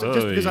 And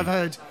just because I've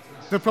heard,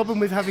 the problem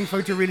with having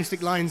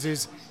photorealistic lions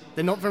is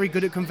they're not very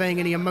good at conveying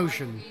any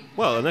emotion.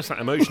 Well, unless that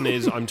emotion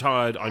is, I'm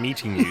tired, I'm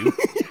eating you.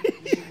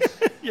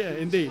 Yeah,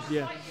 indeed,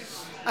 yeah.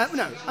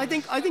 No, I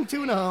think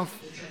 2.5.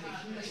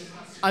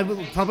 I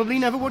will probably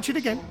never watch it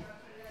again.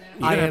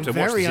 You're I gonna am have to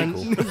watch very the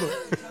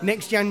sequel.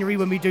 Next January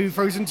when we do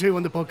Frozen 2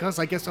 on the podcast,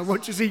 I guess I'll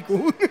watch a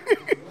sequel.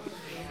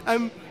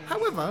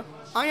 However,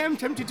 I am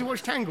tempted to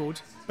watch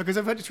Tangled because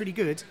I've heard it's really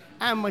good,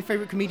 and my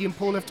favourite comedian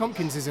Paul F.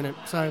 Tompkins is in it.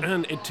 So,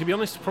 And it, to be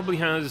honest, probably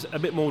has a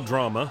bit more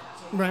drama.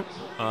 right.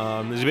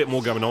 There's a bit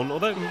more going on,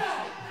 although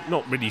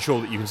not really sure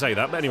that you can say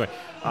that. But anyway,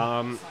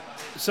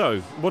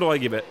 so what do I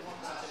give it?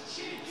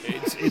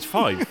 It's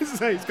 5.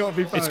 So it's got to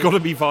be 5. It's got to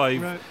be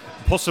 5, Right.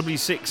 possibly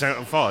 6 out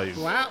of 5.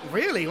 Wow,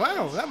 really?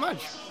 Wow, that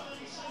much?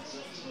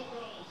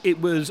 It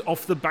was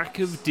off the back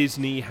of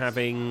Disney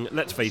having,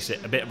 let's face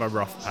it, a bit of a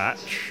rough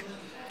patch.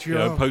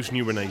 Sure.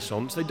 Post-New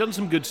Renaissance. They've done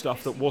some good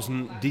stuff that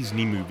wasn't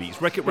Disney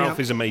movies. Wreck-It Ralph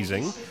is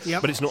amazing,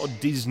 Yep. but it's not a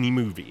Disney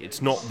movie.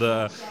 It's not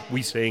the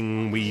we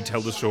sing, we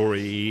tell the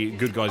story,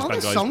 good guys, Are bad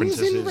there guys, songs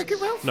princesses. in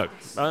Wreck-It Ralph?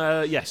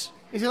 No. Yes.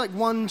 Is it like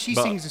one, she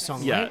But, sings a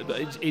song, yeah, right?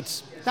 but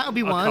it's That'll be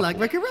a why I like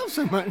couple. Wreck-It Ralph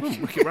so much.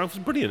 Wreck-It Ralph is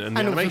brilliant, and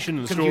the And also animation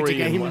and the computer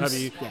story and what games,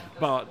 have you. yeah.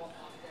 But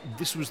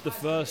this was the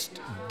first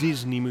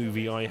Disney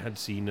movie I had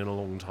seen in a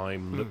long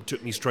time that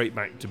took me straight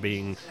back to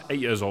being 8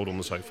 years old on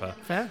the sofa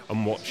Fair.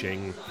 and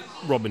watching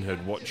Robin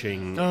Hood,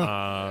 watching Sword in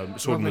Robin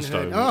the Hood.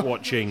 Stone, Oh.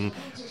 watching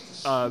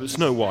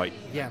Snow White,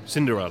 Yeah.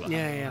 Cinderella.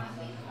 Yeah.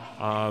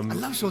 I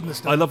love Sword in the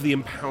Stone. I love the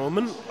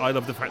empowerment. I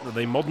love the fact that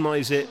they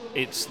modernise it.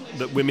 It's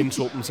that women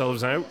sort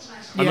themselves out.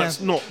 And Yeah. that's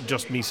not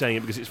just me saying it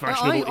because it's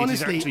fashionable. I it is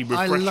honestly, actually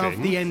I refreshing.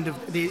 love the end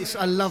of this.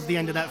 I love the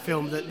end of that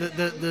film.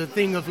 The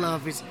thing of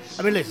love is.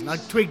 I mean, listen, I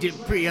twigged it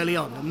pretty early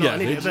on. I'm not Yeah,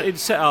 an idiot,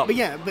 it's set up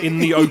but in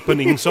the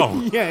opening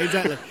song. Yeah,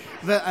 exactly.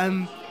 But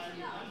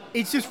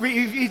it's just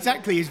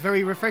exactly. It's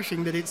very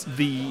refreshing that it's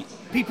The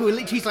people.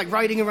 She's like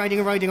riding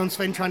on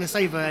Sven trying to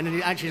save her, and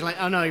it actually is like,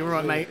 oh no, you're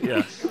right, mate.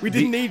 yeah, we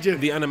didn't need you.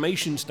 The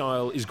animation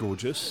style is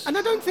gorgeous. And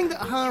I don't think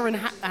that her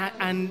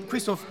and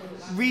Christoph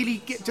really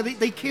get to.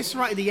 They kiss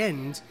right at the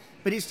end,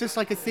 but it's just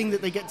like a thing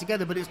that they get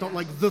together. But it's not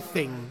like the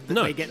thing that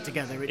No. they get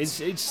together.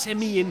 It's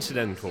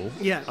semi-incidental.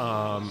 Yeah.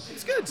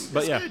 It's good.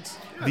 But it's yeah, good.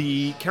 Yeah.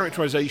 the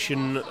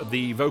characterization,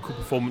 the vocal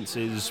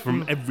performances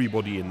from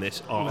everybody in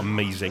this are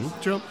amazing.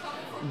 Sure.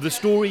 The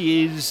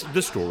story is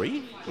the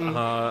story,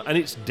 and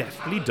it's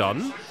deftly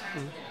done.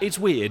 It's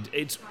weird.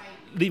 It's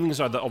leaving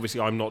aside that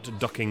obviously I'm not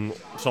ducking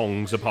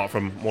songs apart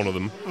from one of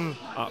them.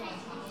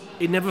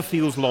 It never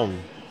feels long.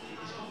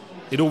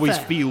 It always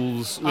Fair.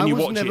 feels I when you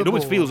was watch it. never It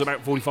always bored. feels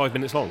about 45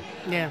 minutes long.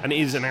 Yeah. And it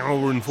is an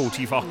hour and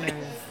 45. Yeah.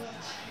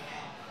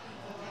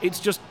 It's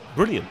just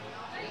brilliant,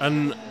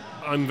 and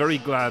I'm very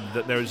glad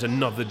that there is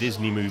another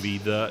Disney movie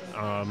that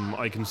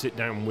I can sit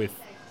down with,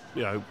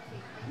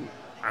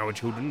 our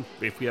children,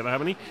 if we ever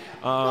have any.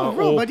 Oh,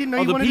 Rob, or I didn't know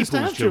you other wanted us to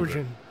people's have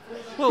children.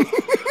 Well,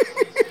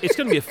 it's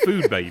going to be a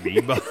food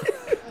baby, but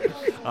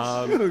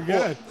Oh,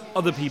 God.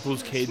 other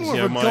people's kids, More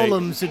of a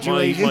Gollum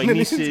situation my than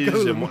it's nieces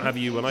Gollum. and what have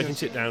you, and I can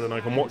sit down and I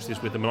can watch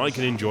this with them and I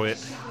can enjoy it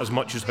as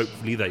much as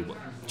hopefully they will.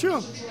 Sure.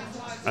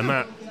 And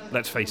that,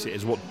 let's face it,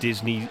 is what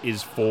Disney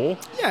is for.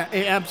 Yeah,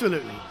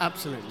 absolutely.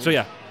 So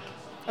yeah,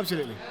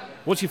 Absolutely.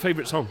 what's your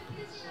favourite song?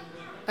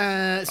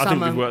 think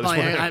Summer we've worked this by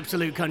one an out.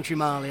 Absolute Country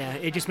Mile, yeah.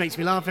 It just makes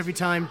me laugh every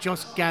time.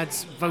 Josh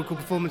Gad's vocal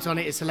performance on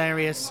it is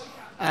hilarious.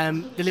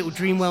 The little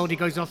dream world he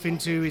goes off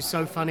into is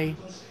so funny.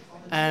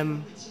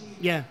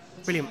 Yeah,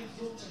 brilliant.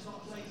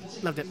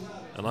 Loved it.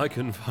 And I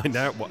can find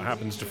out what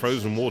happens to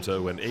frozen water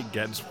when it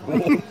gets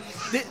warm.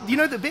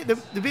 The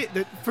bit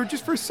that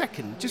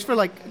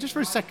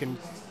for a second,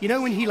 you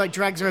know when he like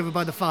drags her over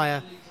by the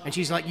fire and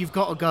she's like, "You've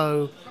got to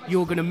go,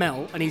 you're gonna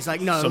melt," and he's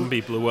like, "No." Some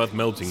people are worth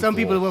melting Some for.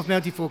 people are worth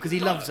melting for because he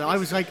loves her. I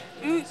was like,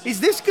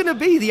 is this gonna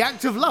be the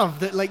act of love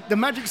that like the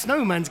magic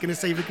snowman's gonna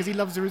save her because he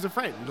loves her as a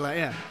friend? Like,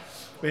 yeah.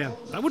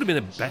 That would have been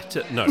a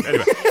better... No,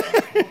 anyway.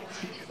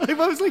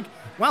 I was like,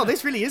 wow,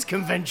 this really is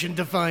convention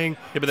defying.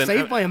 Yeah, but then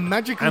Saved by a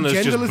magical Anna's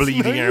just genderless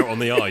bleeding snow. out on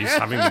the ice,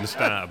 having been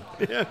stabbed.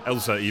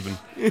 Elsa even.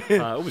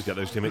 Always get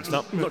those two mixed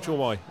up. Not sure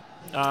why.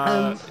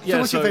 So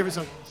what's your favourite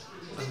song?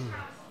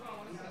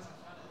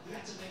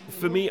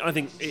 For me, I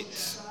think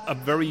it's a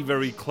very,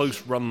 very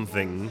close run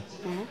thing.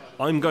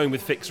 I'm going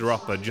with Fixer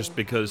Upper just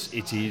because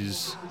it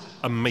is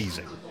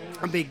amazing.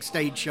 A big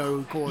stage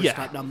show chorus Yeah.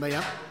 type number,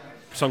 yeah.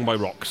 Sung by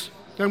Rocks.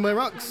 Don't wear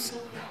rocks.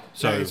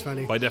 So, That is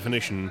funny. by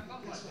definition,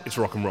 it's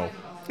rock and roll.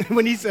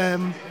 When he's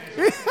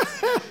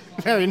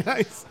very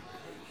nice.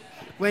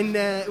 When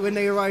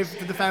they arrive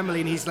to the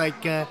family and he's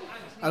like,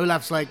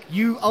 Olaf's like,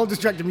 I'll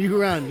distract him,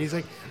 you run. He's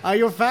like, are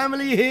your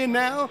family here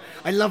now?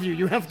 I love you,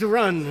 you have to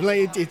run.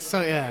 Like it's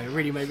so, yeah, it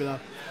really made me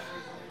laugh.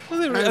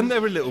 And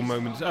there are little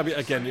moments. I mean,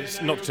 again,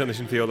 it's not to turn this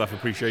into the Olaf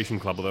Appreciation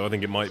Club, although I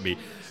think it might be.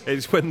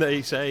 It's when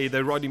they say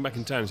they're riding back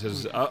in town and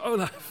says,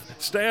 Olaf,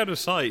 stay out of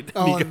sight.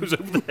 And he goes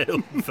over the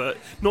hill for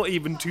not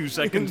even 2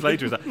 seconds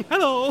later. It's like,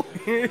 hello!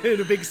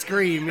 The big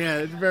scream, yeah,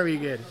 it's very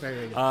good,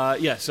 very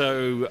good.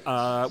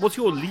 So what's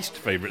your least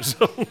favourite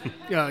song?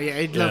 Oh,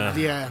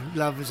 yeah,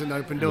 love is an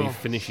open door. We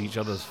finish each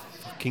other's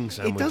fucking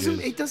sandwiches.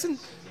 It doesn't.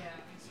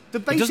 The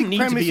doesn't basic need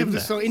to premise be of in the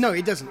there. song. No,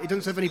 it doesn't. It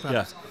doesn't serve any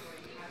purpose. Yeah.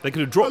 They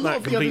could have dropped A lot that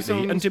of the other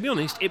completely, and songs- to be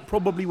honest, it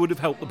probably would have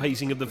helped the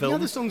pacing of the The film.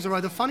 other songs are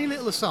either funny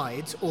little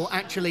asides or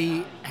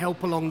actually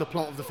help along the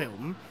plot of the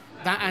film.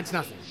 That adds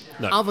nothing.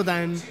 No. Other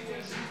than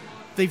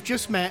they've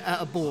just met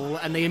at a ball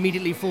and they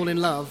immediately fall in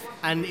love,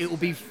 and it will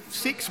be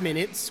 6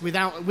 minutes with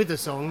a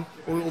song,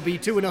 or it will be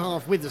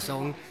 2.5 with a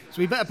song. So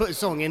we better put a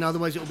song in,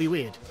 otherwise it will be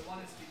weird.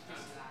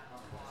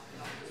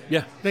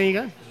 Yeah, There you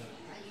go.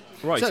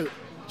 right. So,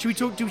 should we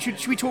talk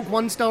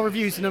 1-star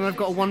reviews, and then I've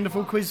got a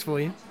wonderful quiz for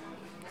you.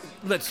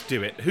 Let's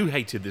do it. Who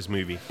hated this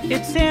movie?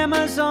 It's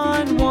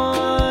Amazon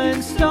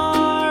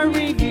 1-star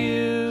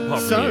review.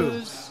 Apart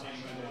from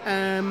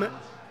So,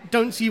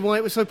 Don't See Why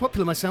It Was So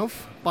Popular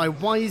Myself by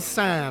Wise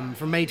Sam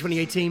from May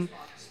 2018.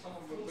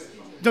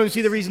 Don't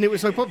see the reason it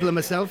was so popular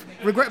myself.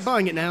 Regret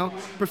buying it now.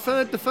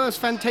 Preferred the first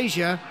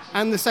Fantasia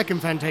and the second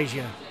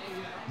Fantasia.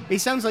 It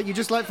sounds like you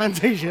just like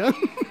Fantasia.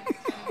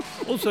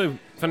 Also,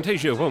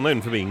 Fantasia, well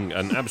known for being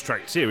an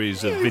abstract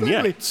series of Exactly.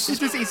 vignettes.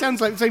 It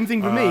sounds like the same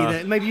thing for me,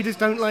 that maybe you just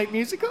don't like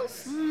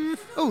musicals?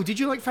 Oh, did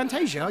you like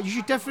Fantasia? You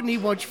should definitely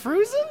watch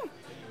Frozen.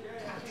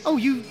 Oh,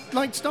 you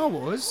liked Star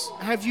Wars?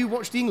 Have you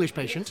watched The English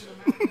Patient?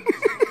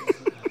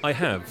 I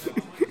have,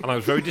 and I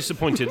was very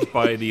disappointed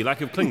by the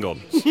lack of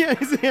Klingons.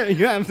 Yes,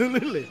 yeah,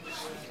 absolutely.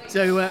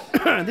 So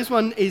this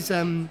one is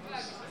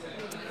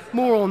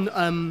more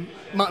on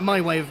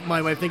my way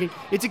of thinking.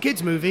 It's a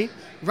kids' movie.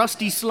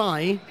 Rusty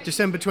Sly,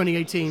 December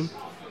 2018.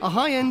 A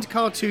high-end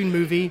cartoon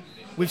movie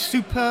with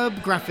superb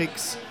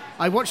graphics.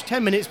 I watched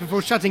 10 minutes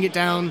before shutting it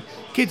down.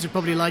 Kids would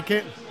probably like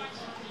it.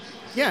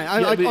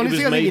 Yeah, but it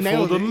honestly, was I think you made for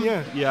nailed them?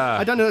 it. Yeah.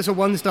 I don't know. That's a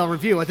 1-star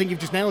review. I think you've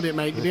just nailed it,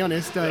 mate. To be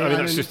honest. I mean,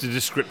 that's just a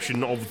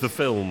description of the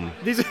film.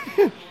 This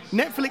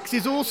Netflix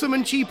is Awesome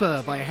and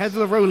Cheaper by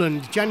Heather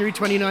Rowland, January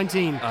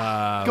 2019.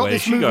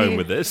 Where's she going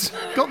with this?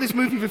 Got this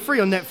movie for free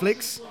on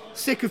Netflix.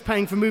 Sick of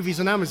paying for movies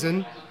on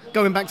Amazon.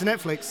 Going back to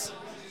Netflix.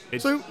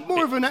 So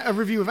more of a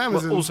review of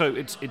Amazon. Well, also,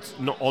 it's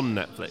not on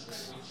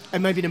Netflix.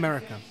 And maybe in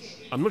America.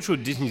 I'm not sure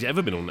Disney's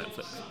ever been on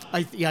Netflix.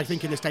 I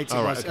think in the States it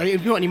Oh, right, was. okay.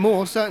 Not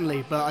anymore,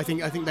 certainly, but I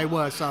think they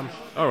were some.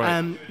 All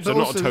right. So but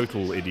not also- a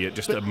total idiot,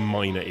 just a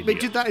minor idiot. But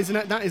just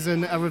that is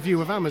a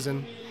review of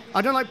Amazon.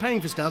 I don't like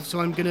paying for stuff, so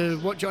I'm going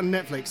to watch it on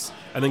Netflix.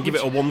 And then give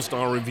it a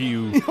 1-star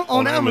review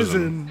on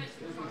Amazon.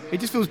 It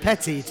just feels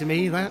petty to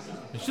me, that.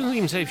 She doesn't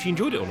even say if she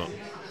enjoyed it or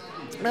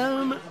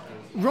not.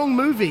 Wrong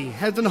movie.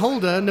 Heather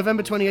Holder,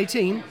 November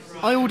 2018.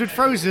 I ordered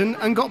Frozen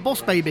and got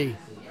Boss Baby.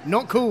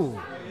 Not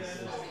cool.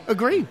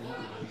 Agree.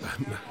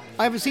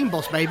 I haven't seen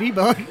Boss Baby,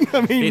 but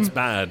I mean... It's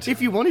bad.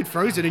 If you wanted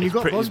Frozen and you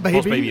got Boss Baby,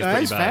 Boss Baby is pretty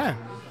that's bad.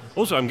 fair.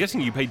 Also, I'm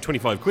guessing you paid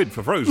 25 quid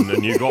for Frozen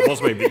and you got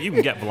Boss Baby that you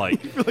can get for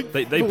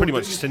they pretty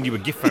much send you a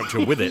gift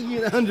voucher with it.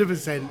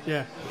 100%,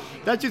 yeah.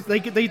 That's just they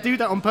do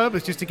that on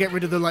purpose just to get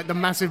rid of the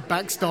massive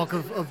backstock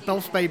of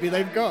Boss Baby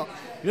they've got.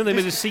 You know they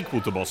made a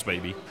sequel to Boss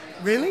Baby.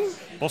 Really?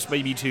 Boss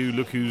Baby 2,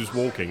 Look Who's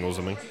Walking or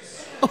something.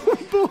 Oh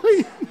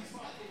boy!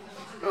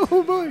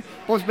 Oh boy!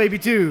 Boss Baby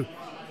 2,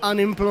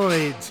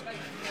 Unemployed.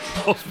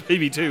 Boss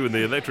Baby 2 and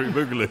the Electric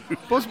Boogaloo.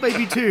 Boss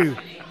Baby 2,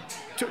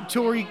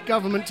 Tory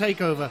government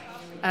takeover.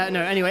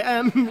 No, anyway,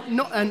 and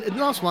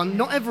last one,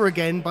 Not Ever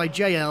Again by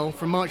JL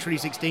from March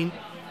 2016.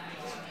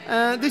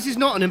 This is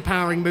not an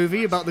empowering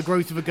movie about the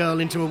growth of a girl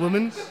into a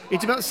woman.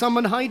 It's about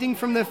someone hiding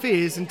from their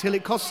fears until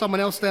it costs someone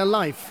else their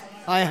life.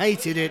 I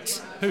hated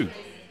it. Who?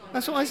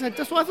 That's what I said.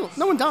 That's what I thought.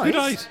 No one dies. Who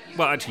dies?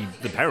 Well, actually,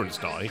 the parents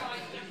die.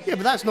 Yeah,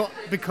 but that's not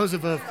because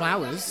of her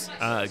flowers.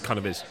 It kind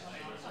of is.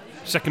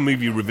 Second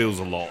movie reveals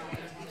a lot.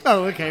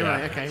 Oh, okay, Yeah.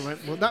 right, okay. Right.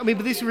 Well, but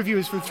this review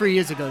is from 3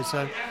 years ago,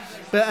 so.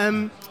 But,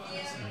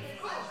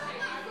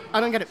 I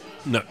don't get it.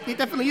 No. It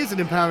definitely is an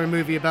empowering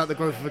movie about the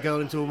growth of a girl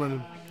into a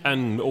woman.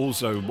 And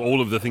also,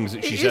 all of the things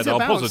that she It said is are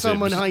about positives.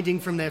 someone hiding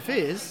from their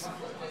fears.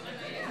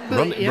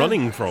 But, yeah.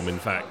 Running from, in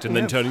fact, and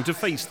then Yeah. turning to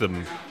face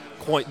them,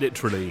 quite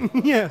literally.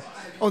 Yeah.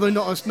 Although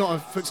not a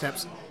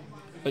footsteps.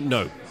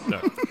 No.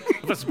 But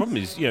that's the problem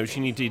is, she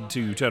needed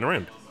to turn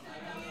around.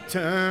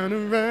 Turn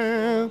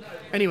around.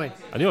 Anyway,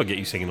 I knew I'd get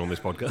you singing on this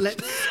podcast.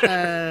 let's.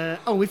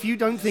 If you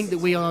don't think that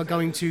we are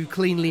going to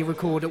cleanly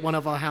record at one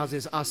of our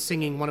houses us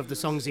singing one of the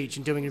songs each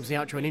and doing it as the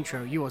outro and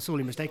intro, you are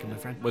sorely mistaken, my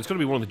friend. Well, it's got to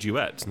be one of the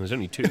duets, and there's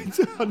only 2.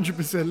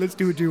 100%. Let's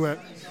do a duet.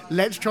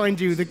 Let's try and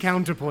do the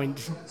counterpoint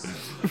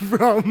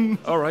from.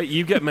 All right,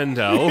 you get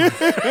Mendel.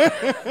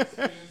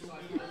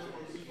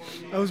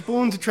 I was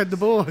born to tread the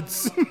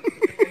boards.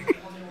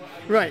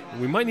 Right.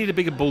 We might need a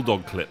bigger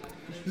bulldog clip.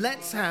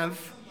 Let's have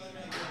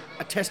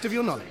a test of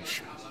your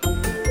knowledge.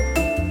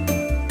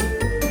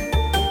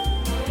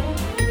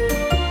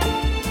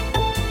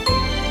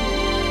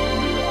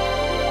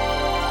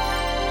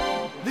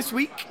 This This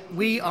week,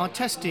 we are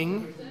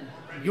testing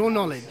your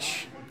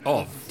knowledge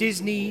Of.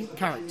 Disney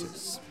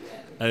characters.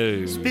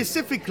 Oh.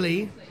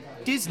 Specifically,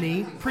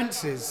 Disney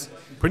princes.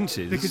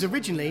 Princes. Because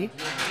originally,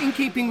 in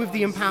keeping with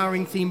the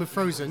empowering theme of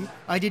Frozen,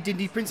 I did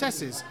Disney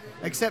princesses.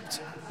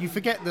 Except you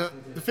forget that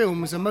the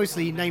films are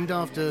mostly named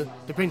after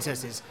the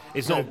princesses.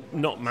 It's So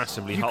not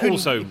massively you hard. couldn't-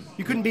 Also,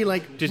 you couldn't be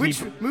like, Disney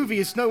which movie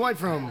is Snow White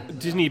from?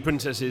 Disney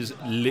Princess is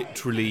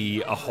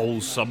literally a whole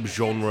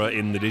subgenre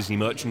in the Disney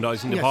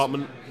merchandising Yes.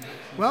 department.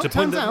 Well, To the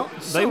point turns that out,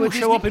 they so will are show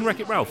Disney- up in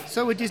Wreck-It Ralph.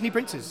 So are Disney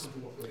princes.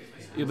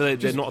 Yeah, but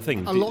they're not a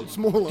thing. a lot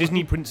smaller.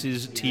 Disney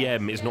Princes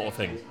TM is not a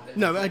thing.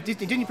 No,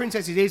 Disney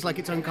Princesses is like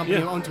its own company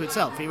Yeah. onto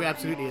itself. It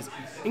absolutely is.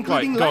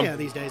 Including Right, go Leia on.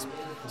 these days.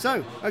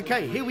 So,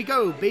 okay, here we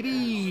go,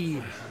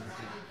 baby.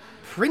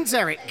 Prince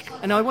Eric.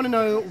 And I want to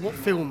know what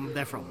film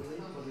they're from.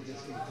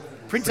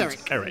 Prince Eric.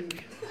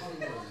 Eric.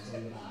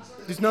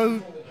 There's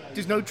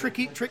no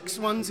tricks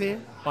ones here.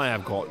 I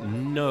have got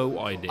no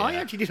idea. I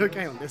actually did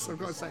okay on this, I've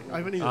got to say. I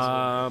haven't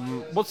either.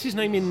 What's his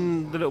name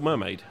in The Little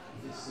Mermaid?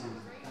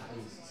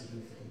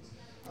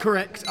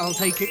 Correct, I'll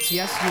take it.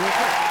 Yes, you are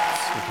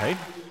correct. Okay.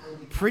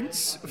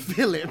 Prince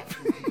Philip.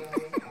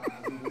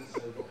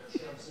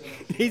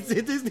 He's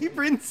a Disney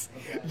prince.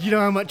 You know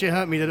how much it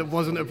hurt me that it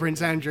wasn't a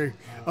Prince Andrew.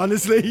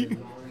 Honestly,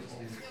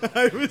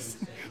 as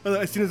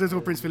soon as I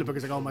saw Prince Philip, I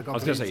was like, "Oh my god!" I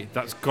was going to say,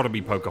 that's got to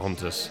be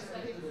Pocahontas.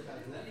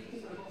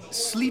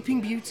 Sleeping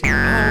Beauty.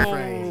 I'm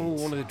afraid. Oh,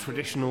 one of the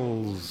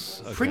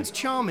traditionals. Okay. Prince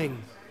Charming.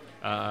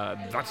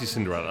 That is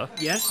Cinderella.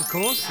 Yes, of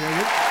course. Very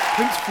good.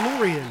 Prince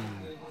Florian.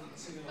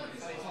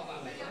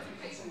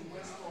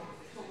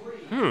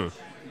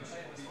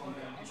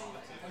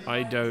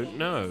 I don't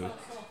know.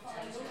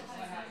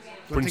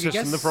 Want to take a Princess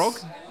and the guess? Frog?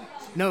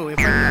 No,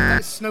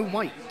 that's Snow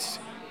White.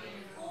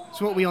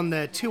 So what are we on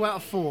there? 2 out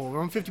of 4.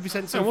 We're on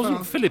 50% so No, wasn't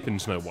far. Philip in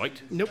Snow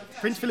White? Nope.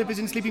 Prince Philip is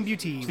in Sleeping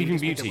Beauty. Sleeping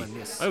We just picked Beauty. up one,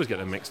 yes. I always get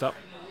them mixed up.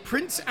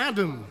 Prince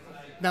Adam.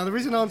 Now, there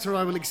is an answer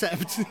I will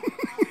accept.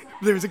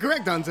 There is a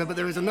correct answer, but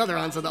there is another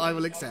answer that I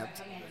will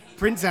accept.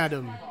 Prince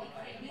Adam.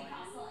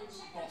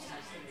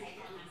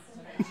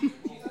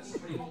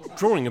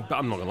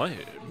 I'm not going to lie,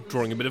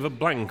 drawing a bit of a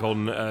blank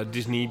on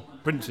Disney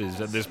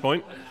princes at this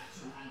point.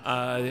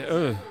 No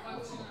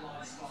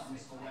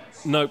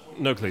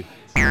clue.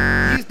 He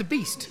is the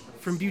Beast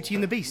from Beauty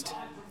and the Beast.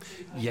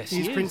 Yes, He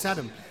is he Prince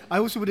Adam. I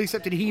also would have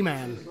accepted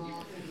He-Man.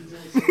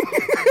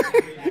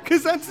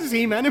 Because that's his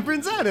He-Man and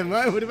Prince Adam.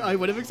 I would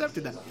have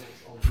accepted that.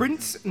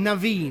 Prince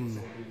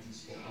Naveen.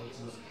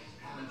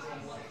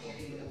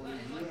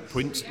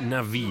 Prince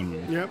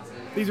Naveen. Yep.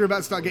 These are about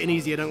to start getting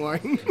easier, don't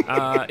worry.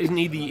 Isn't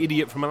he the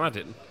idiot from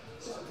Aladdin?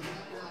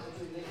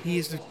 He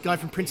is the guy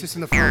from Princess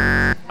and the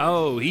Frog.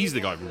 Oh, he's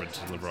the guy from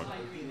Princess and the Frog.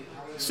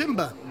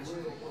 Simba.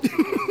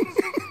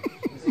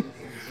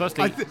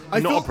 Firstly, I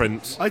not thought- a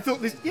prince. I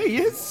thought this... Yeah, he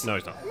is. No,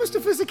 he's not.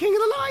 Mustafa's the king of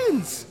the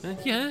lions.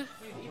 Yeah,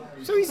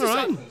 So he's the all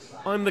right. son.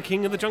 I'm the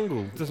king of the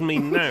jungle. Doesn't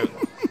mean no.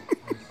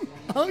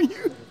 Are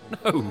you? No,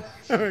 Oh,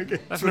 okay.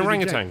 that's an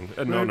orangutan.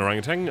 Not an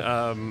orangutan.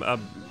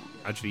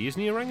 Actually,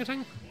 isn't he an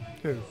orangutan?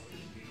 Who?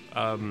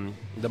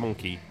 The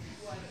monkey.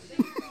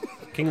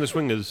 King of the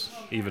swingers,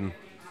 even.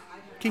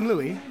 King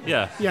Louis?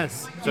 Yeah.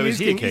 Yes. So is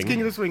he a king? He's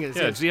king of the swingers.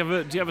 Yeah. Yes. Do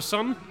you have a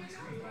son?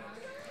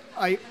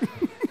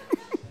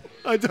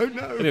 I don't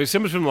know. Anyway,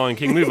 Simba's from Lion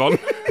King. Move on.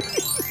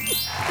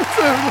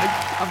 So,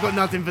 like, I've got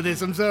nothing for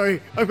this. I'm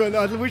sorry. I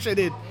wish I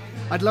did.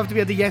 I'd love to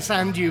be able to yes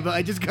and you, but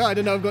I just can't. I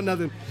don't know. I've got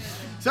nothing.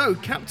 So,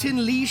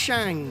 Captain Li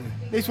Shang.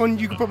 This one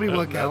you could probably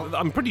work out.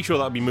 I'm pretty sure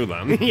that'd be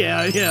Mulan.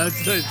 Yeah.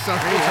 Sorry. So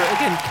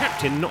again,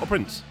 captain, not a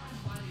prince.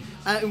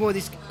 Well,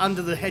 this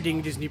under the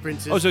heading Disney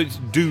Princess. Oh, so it's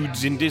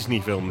dudes in Disney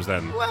films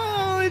then.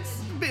 Well,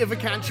 it's a bit of a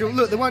catch-all.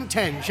 Look, there weren't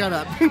 10. Shut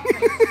up.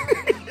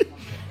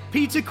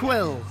 Peter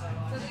Quill.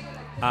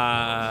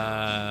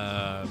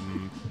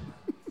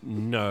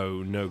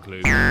 No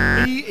clue.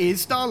 He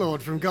is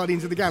Star-Lord from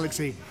Guardians of the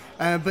Galaxy.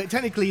 But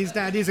technically his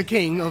dad is a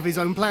king of his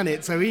own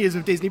planet, so he is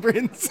of Disney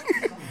Prince.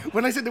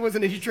 When I said there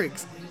wasn't any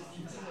tricks,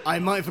 I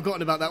might have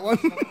forgotten about that one.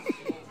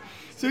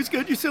 So it's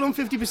good, you're still on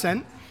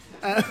 50%.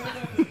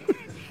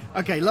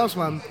 Okay, last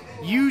one.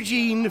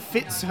 Eugene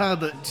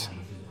Fitzherbert.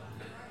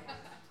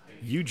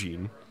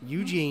 Eugene?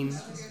 Eugene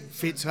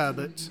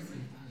Fitzherbert.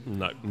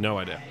 No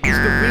idea. It's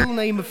the real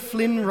name of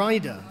Flynn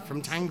Rider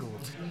from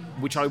Tangled.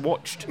 Which I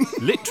watched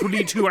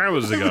literally 2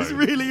 hours I ago. was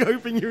really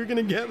hoping you were going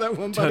to get that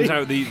one, buddy.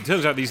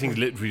 Turns out these things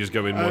literally just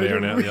go in I one ear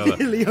was and out the other.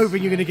 really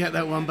hoping you're going to get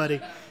that one, buddy.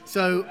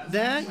 So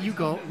there you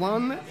got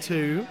 1,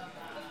 2,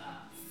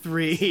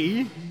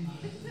 3,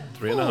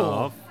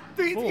 3.5.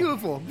 You got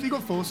 4. You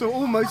got 4, so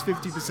almost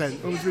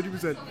 50%. Almost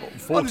 50%.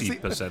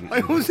 40%.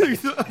 I also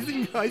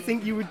thought, I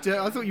think you would.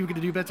 I thought you were going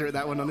to do better at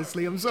that one.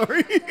 Honestly, I'm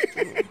sorry.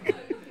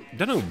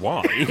 Don't know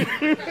why.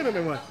 I don't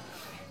know why.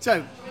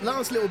 So,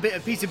 last little bit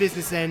of piece of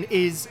business then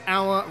is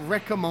our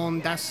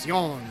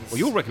recommendations. Well,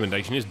 your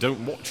recommendation is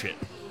don't watch it.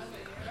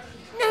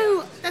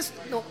 No, that's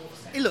not.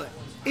 Look,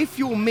 if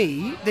you're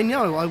me, then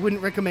no, I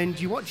wouldn't recommend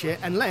you watch it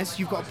unless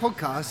you've got a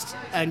podcast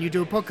and you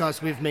do a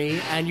podcast with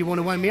me and you want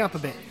to wind me up a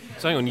bit.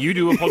 So hang on, you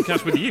do a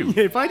podcast with you.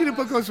 If I did a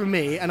podcast with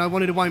me and I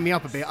wanted to wind me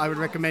up a bit, I would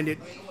recommend it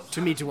to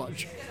me to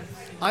watch.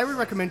 I would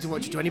recommend to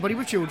watch it to anybody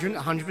with children,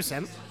 100%.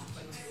 And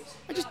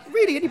just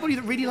really anybody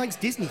that really likes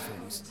Disney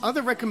films.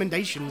 Other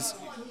recommendations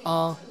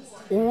are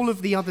all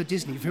of the other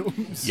Disney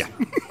films. Yeah.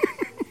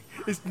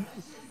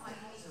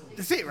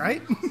 That's it,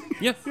 right?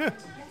 Yeah.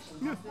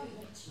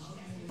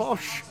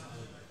 Bosh.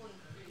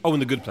 Oh,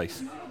 and The Good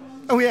Place.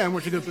 Oh yeah, and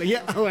watch The Good Place.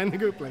 Yeah, oh, and The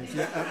Good Place.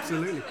 Yeah,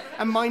 absolutely.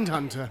 And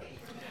Mindhunter.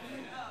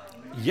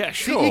 Yeah, Sit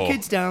sure. your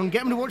kids down,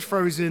 get them to watch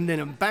Frozen,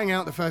 then bang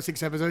out the first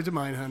 6 episodes of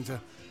Mindhunter.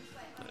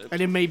 And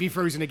then maybe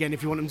Frozen again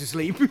if you want them to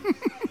sleep. I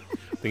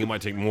think it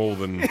might take more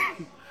than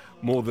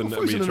Frozen and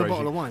a reiteration.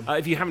 bottle of wine.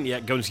 If you haven't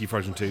yet, go and see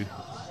Frozen 2.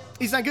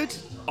 Is that good?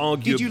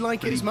 Arguably Did you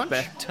like it as much?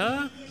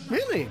 better?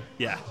 Really?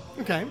 Yeah.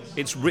 Okay.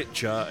 It's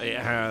richer. It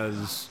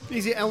has...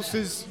 Is it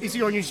Elsa's... Is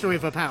your new story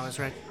of her powers,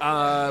 right?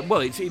 well,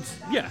 it's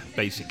yeah,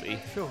 basically.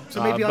 Sure.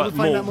 So maybe I but would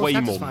find that more way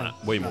satisfying.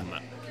 Way more than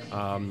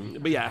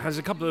that. But yeah, it has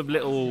a couple of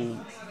little...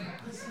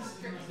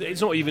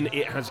 It's not even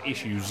it has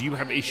issues. You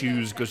have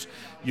issues because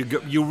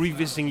you're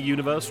revisiting a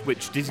universe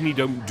which Disney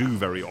don't do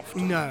very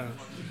often. No.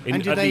 In,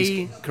 And do at they...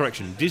 least,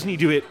 correction, Disney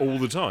do it all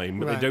the time,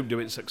 but Right. they don't do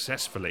it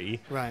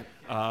successfully. Right.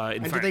 In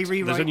And do fact, they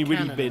rewrite there's only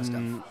really canon and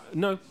been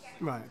no.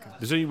 Right, okay.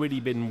 There's only really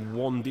been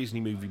one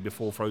Disney movie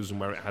before Frozen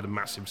where it had a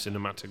massive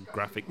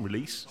cinematographic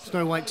release.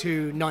 Snow White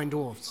 2, Nine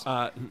Dwarfs.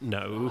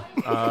 No,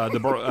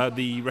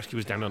 the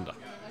Rescuers Down Under.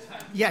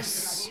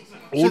 Yes.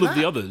 All So of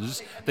the that-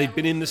 others, they've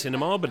been in the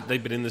cinema, but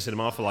they've been in the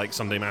cinema for like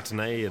Sunday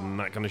matinee and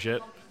that kind of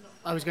shit.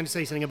 I was going to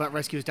say something about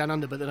Rescuers Down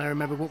Under, but then I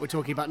remember what we're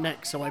talking about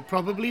next, so I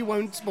probably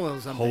won't spoil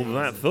something. Hold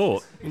that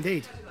thought.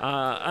 Indeed.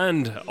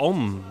 And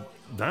on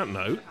that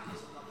note,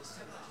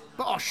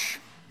 Bosh.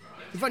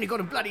 We've only got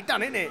him bloody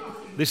done, innit?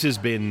 this has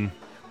been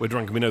We're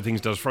Drunk and We Know Things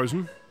Does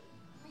Frozen.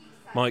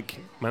 Mike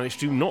managed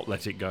to not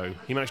let it go.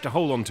 He managed to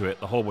hold on to it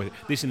the whole way.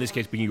 This, in this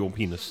case, being your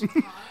penis.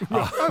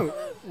 Oh,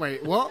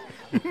 wait, what?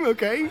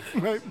 Okay.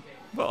 Right.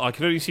 Well, I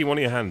can only see one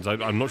of your hands.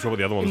 I'm not sure what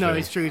the other one's No, doing.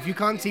 it's true. If you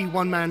can't see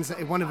one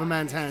of a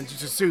man's hands,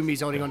 just assume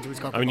he's holding onto his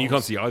cock. I mean, you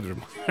can't see either of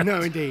them.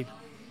 No, indeed.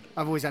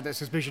 I've always had that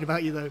suspicion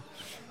about you, though.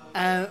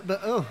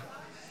 But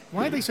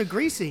why are they so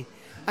greasy?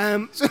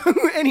 So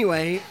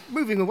anyway,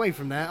 moving away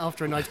from that,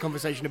 after a nice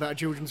conversation about a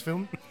children's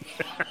film,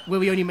 where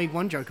we only made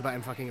one joke about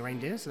him fucking a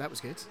reindeer, so that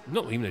was good.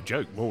 Not even a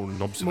joke, more an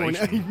More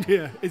observation.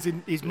 yeah, as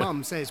in his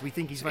mum says, we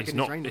think he's fucking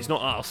his reindeer. It's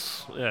not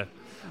us. Yeah.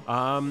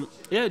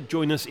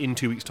 Join us in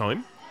 2 weeks'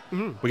 time.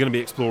 Mm-hmm. We're going to be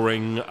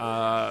exploring.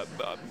 Well,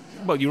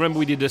 you remember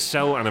we did a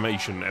Cell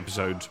animation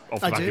episode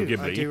off the back of Ghibli.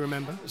 I do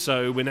remember.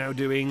 So we're now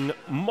doing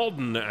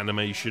modern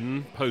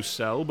animation post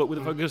Cell, but with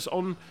a focus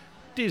on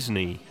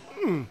Disney.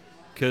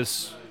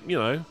 Because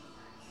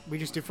We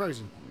just did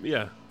Frozen,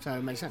 yeah. so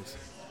it makes sense.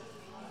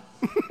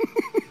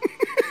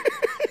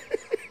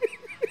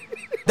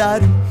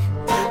 The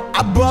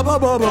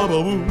hot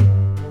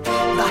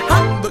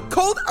and the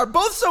cold are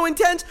both so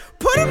intense.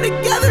 Put them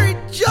together,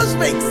 it just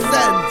makes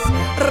sense.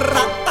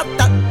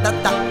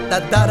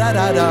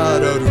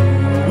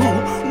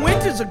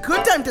 Winter's a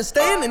good time to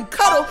stay in and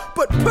cuddle,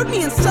 but put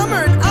me in summer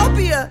and I'll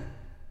be a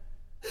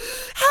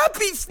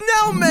happy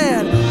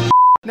snowman.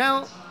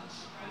 Now,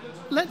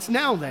 let's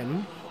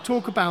then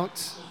talk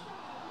about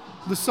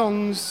the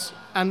songs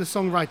and the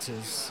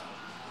songwriters.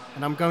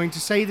 And I'm going to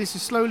say this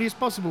as slowly as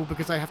possible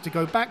because I have to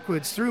go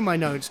backwards through my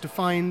notes to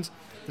find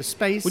the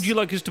space. Would you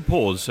like us to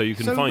pause so you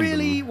can So find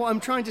really, them? what I'm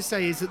trying to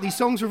say is that these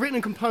songs were written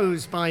and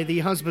composed by the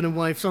husband and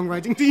wife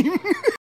songwriting team.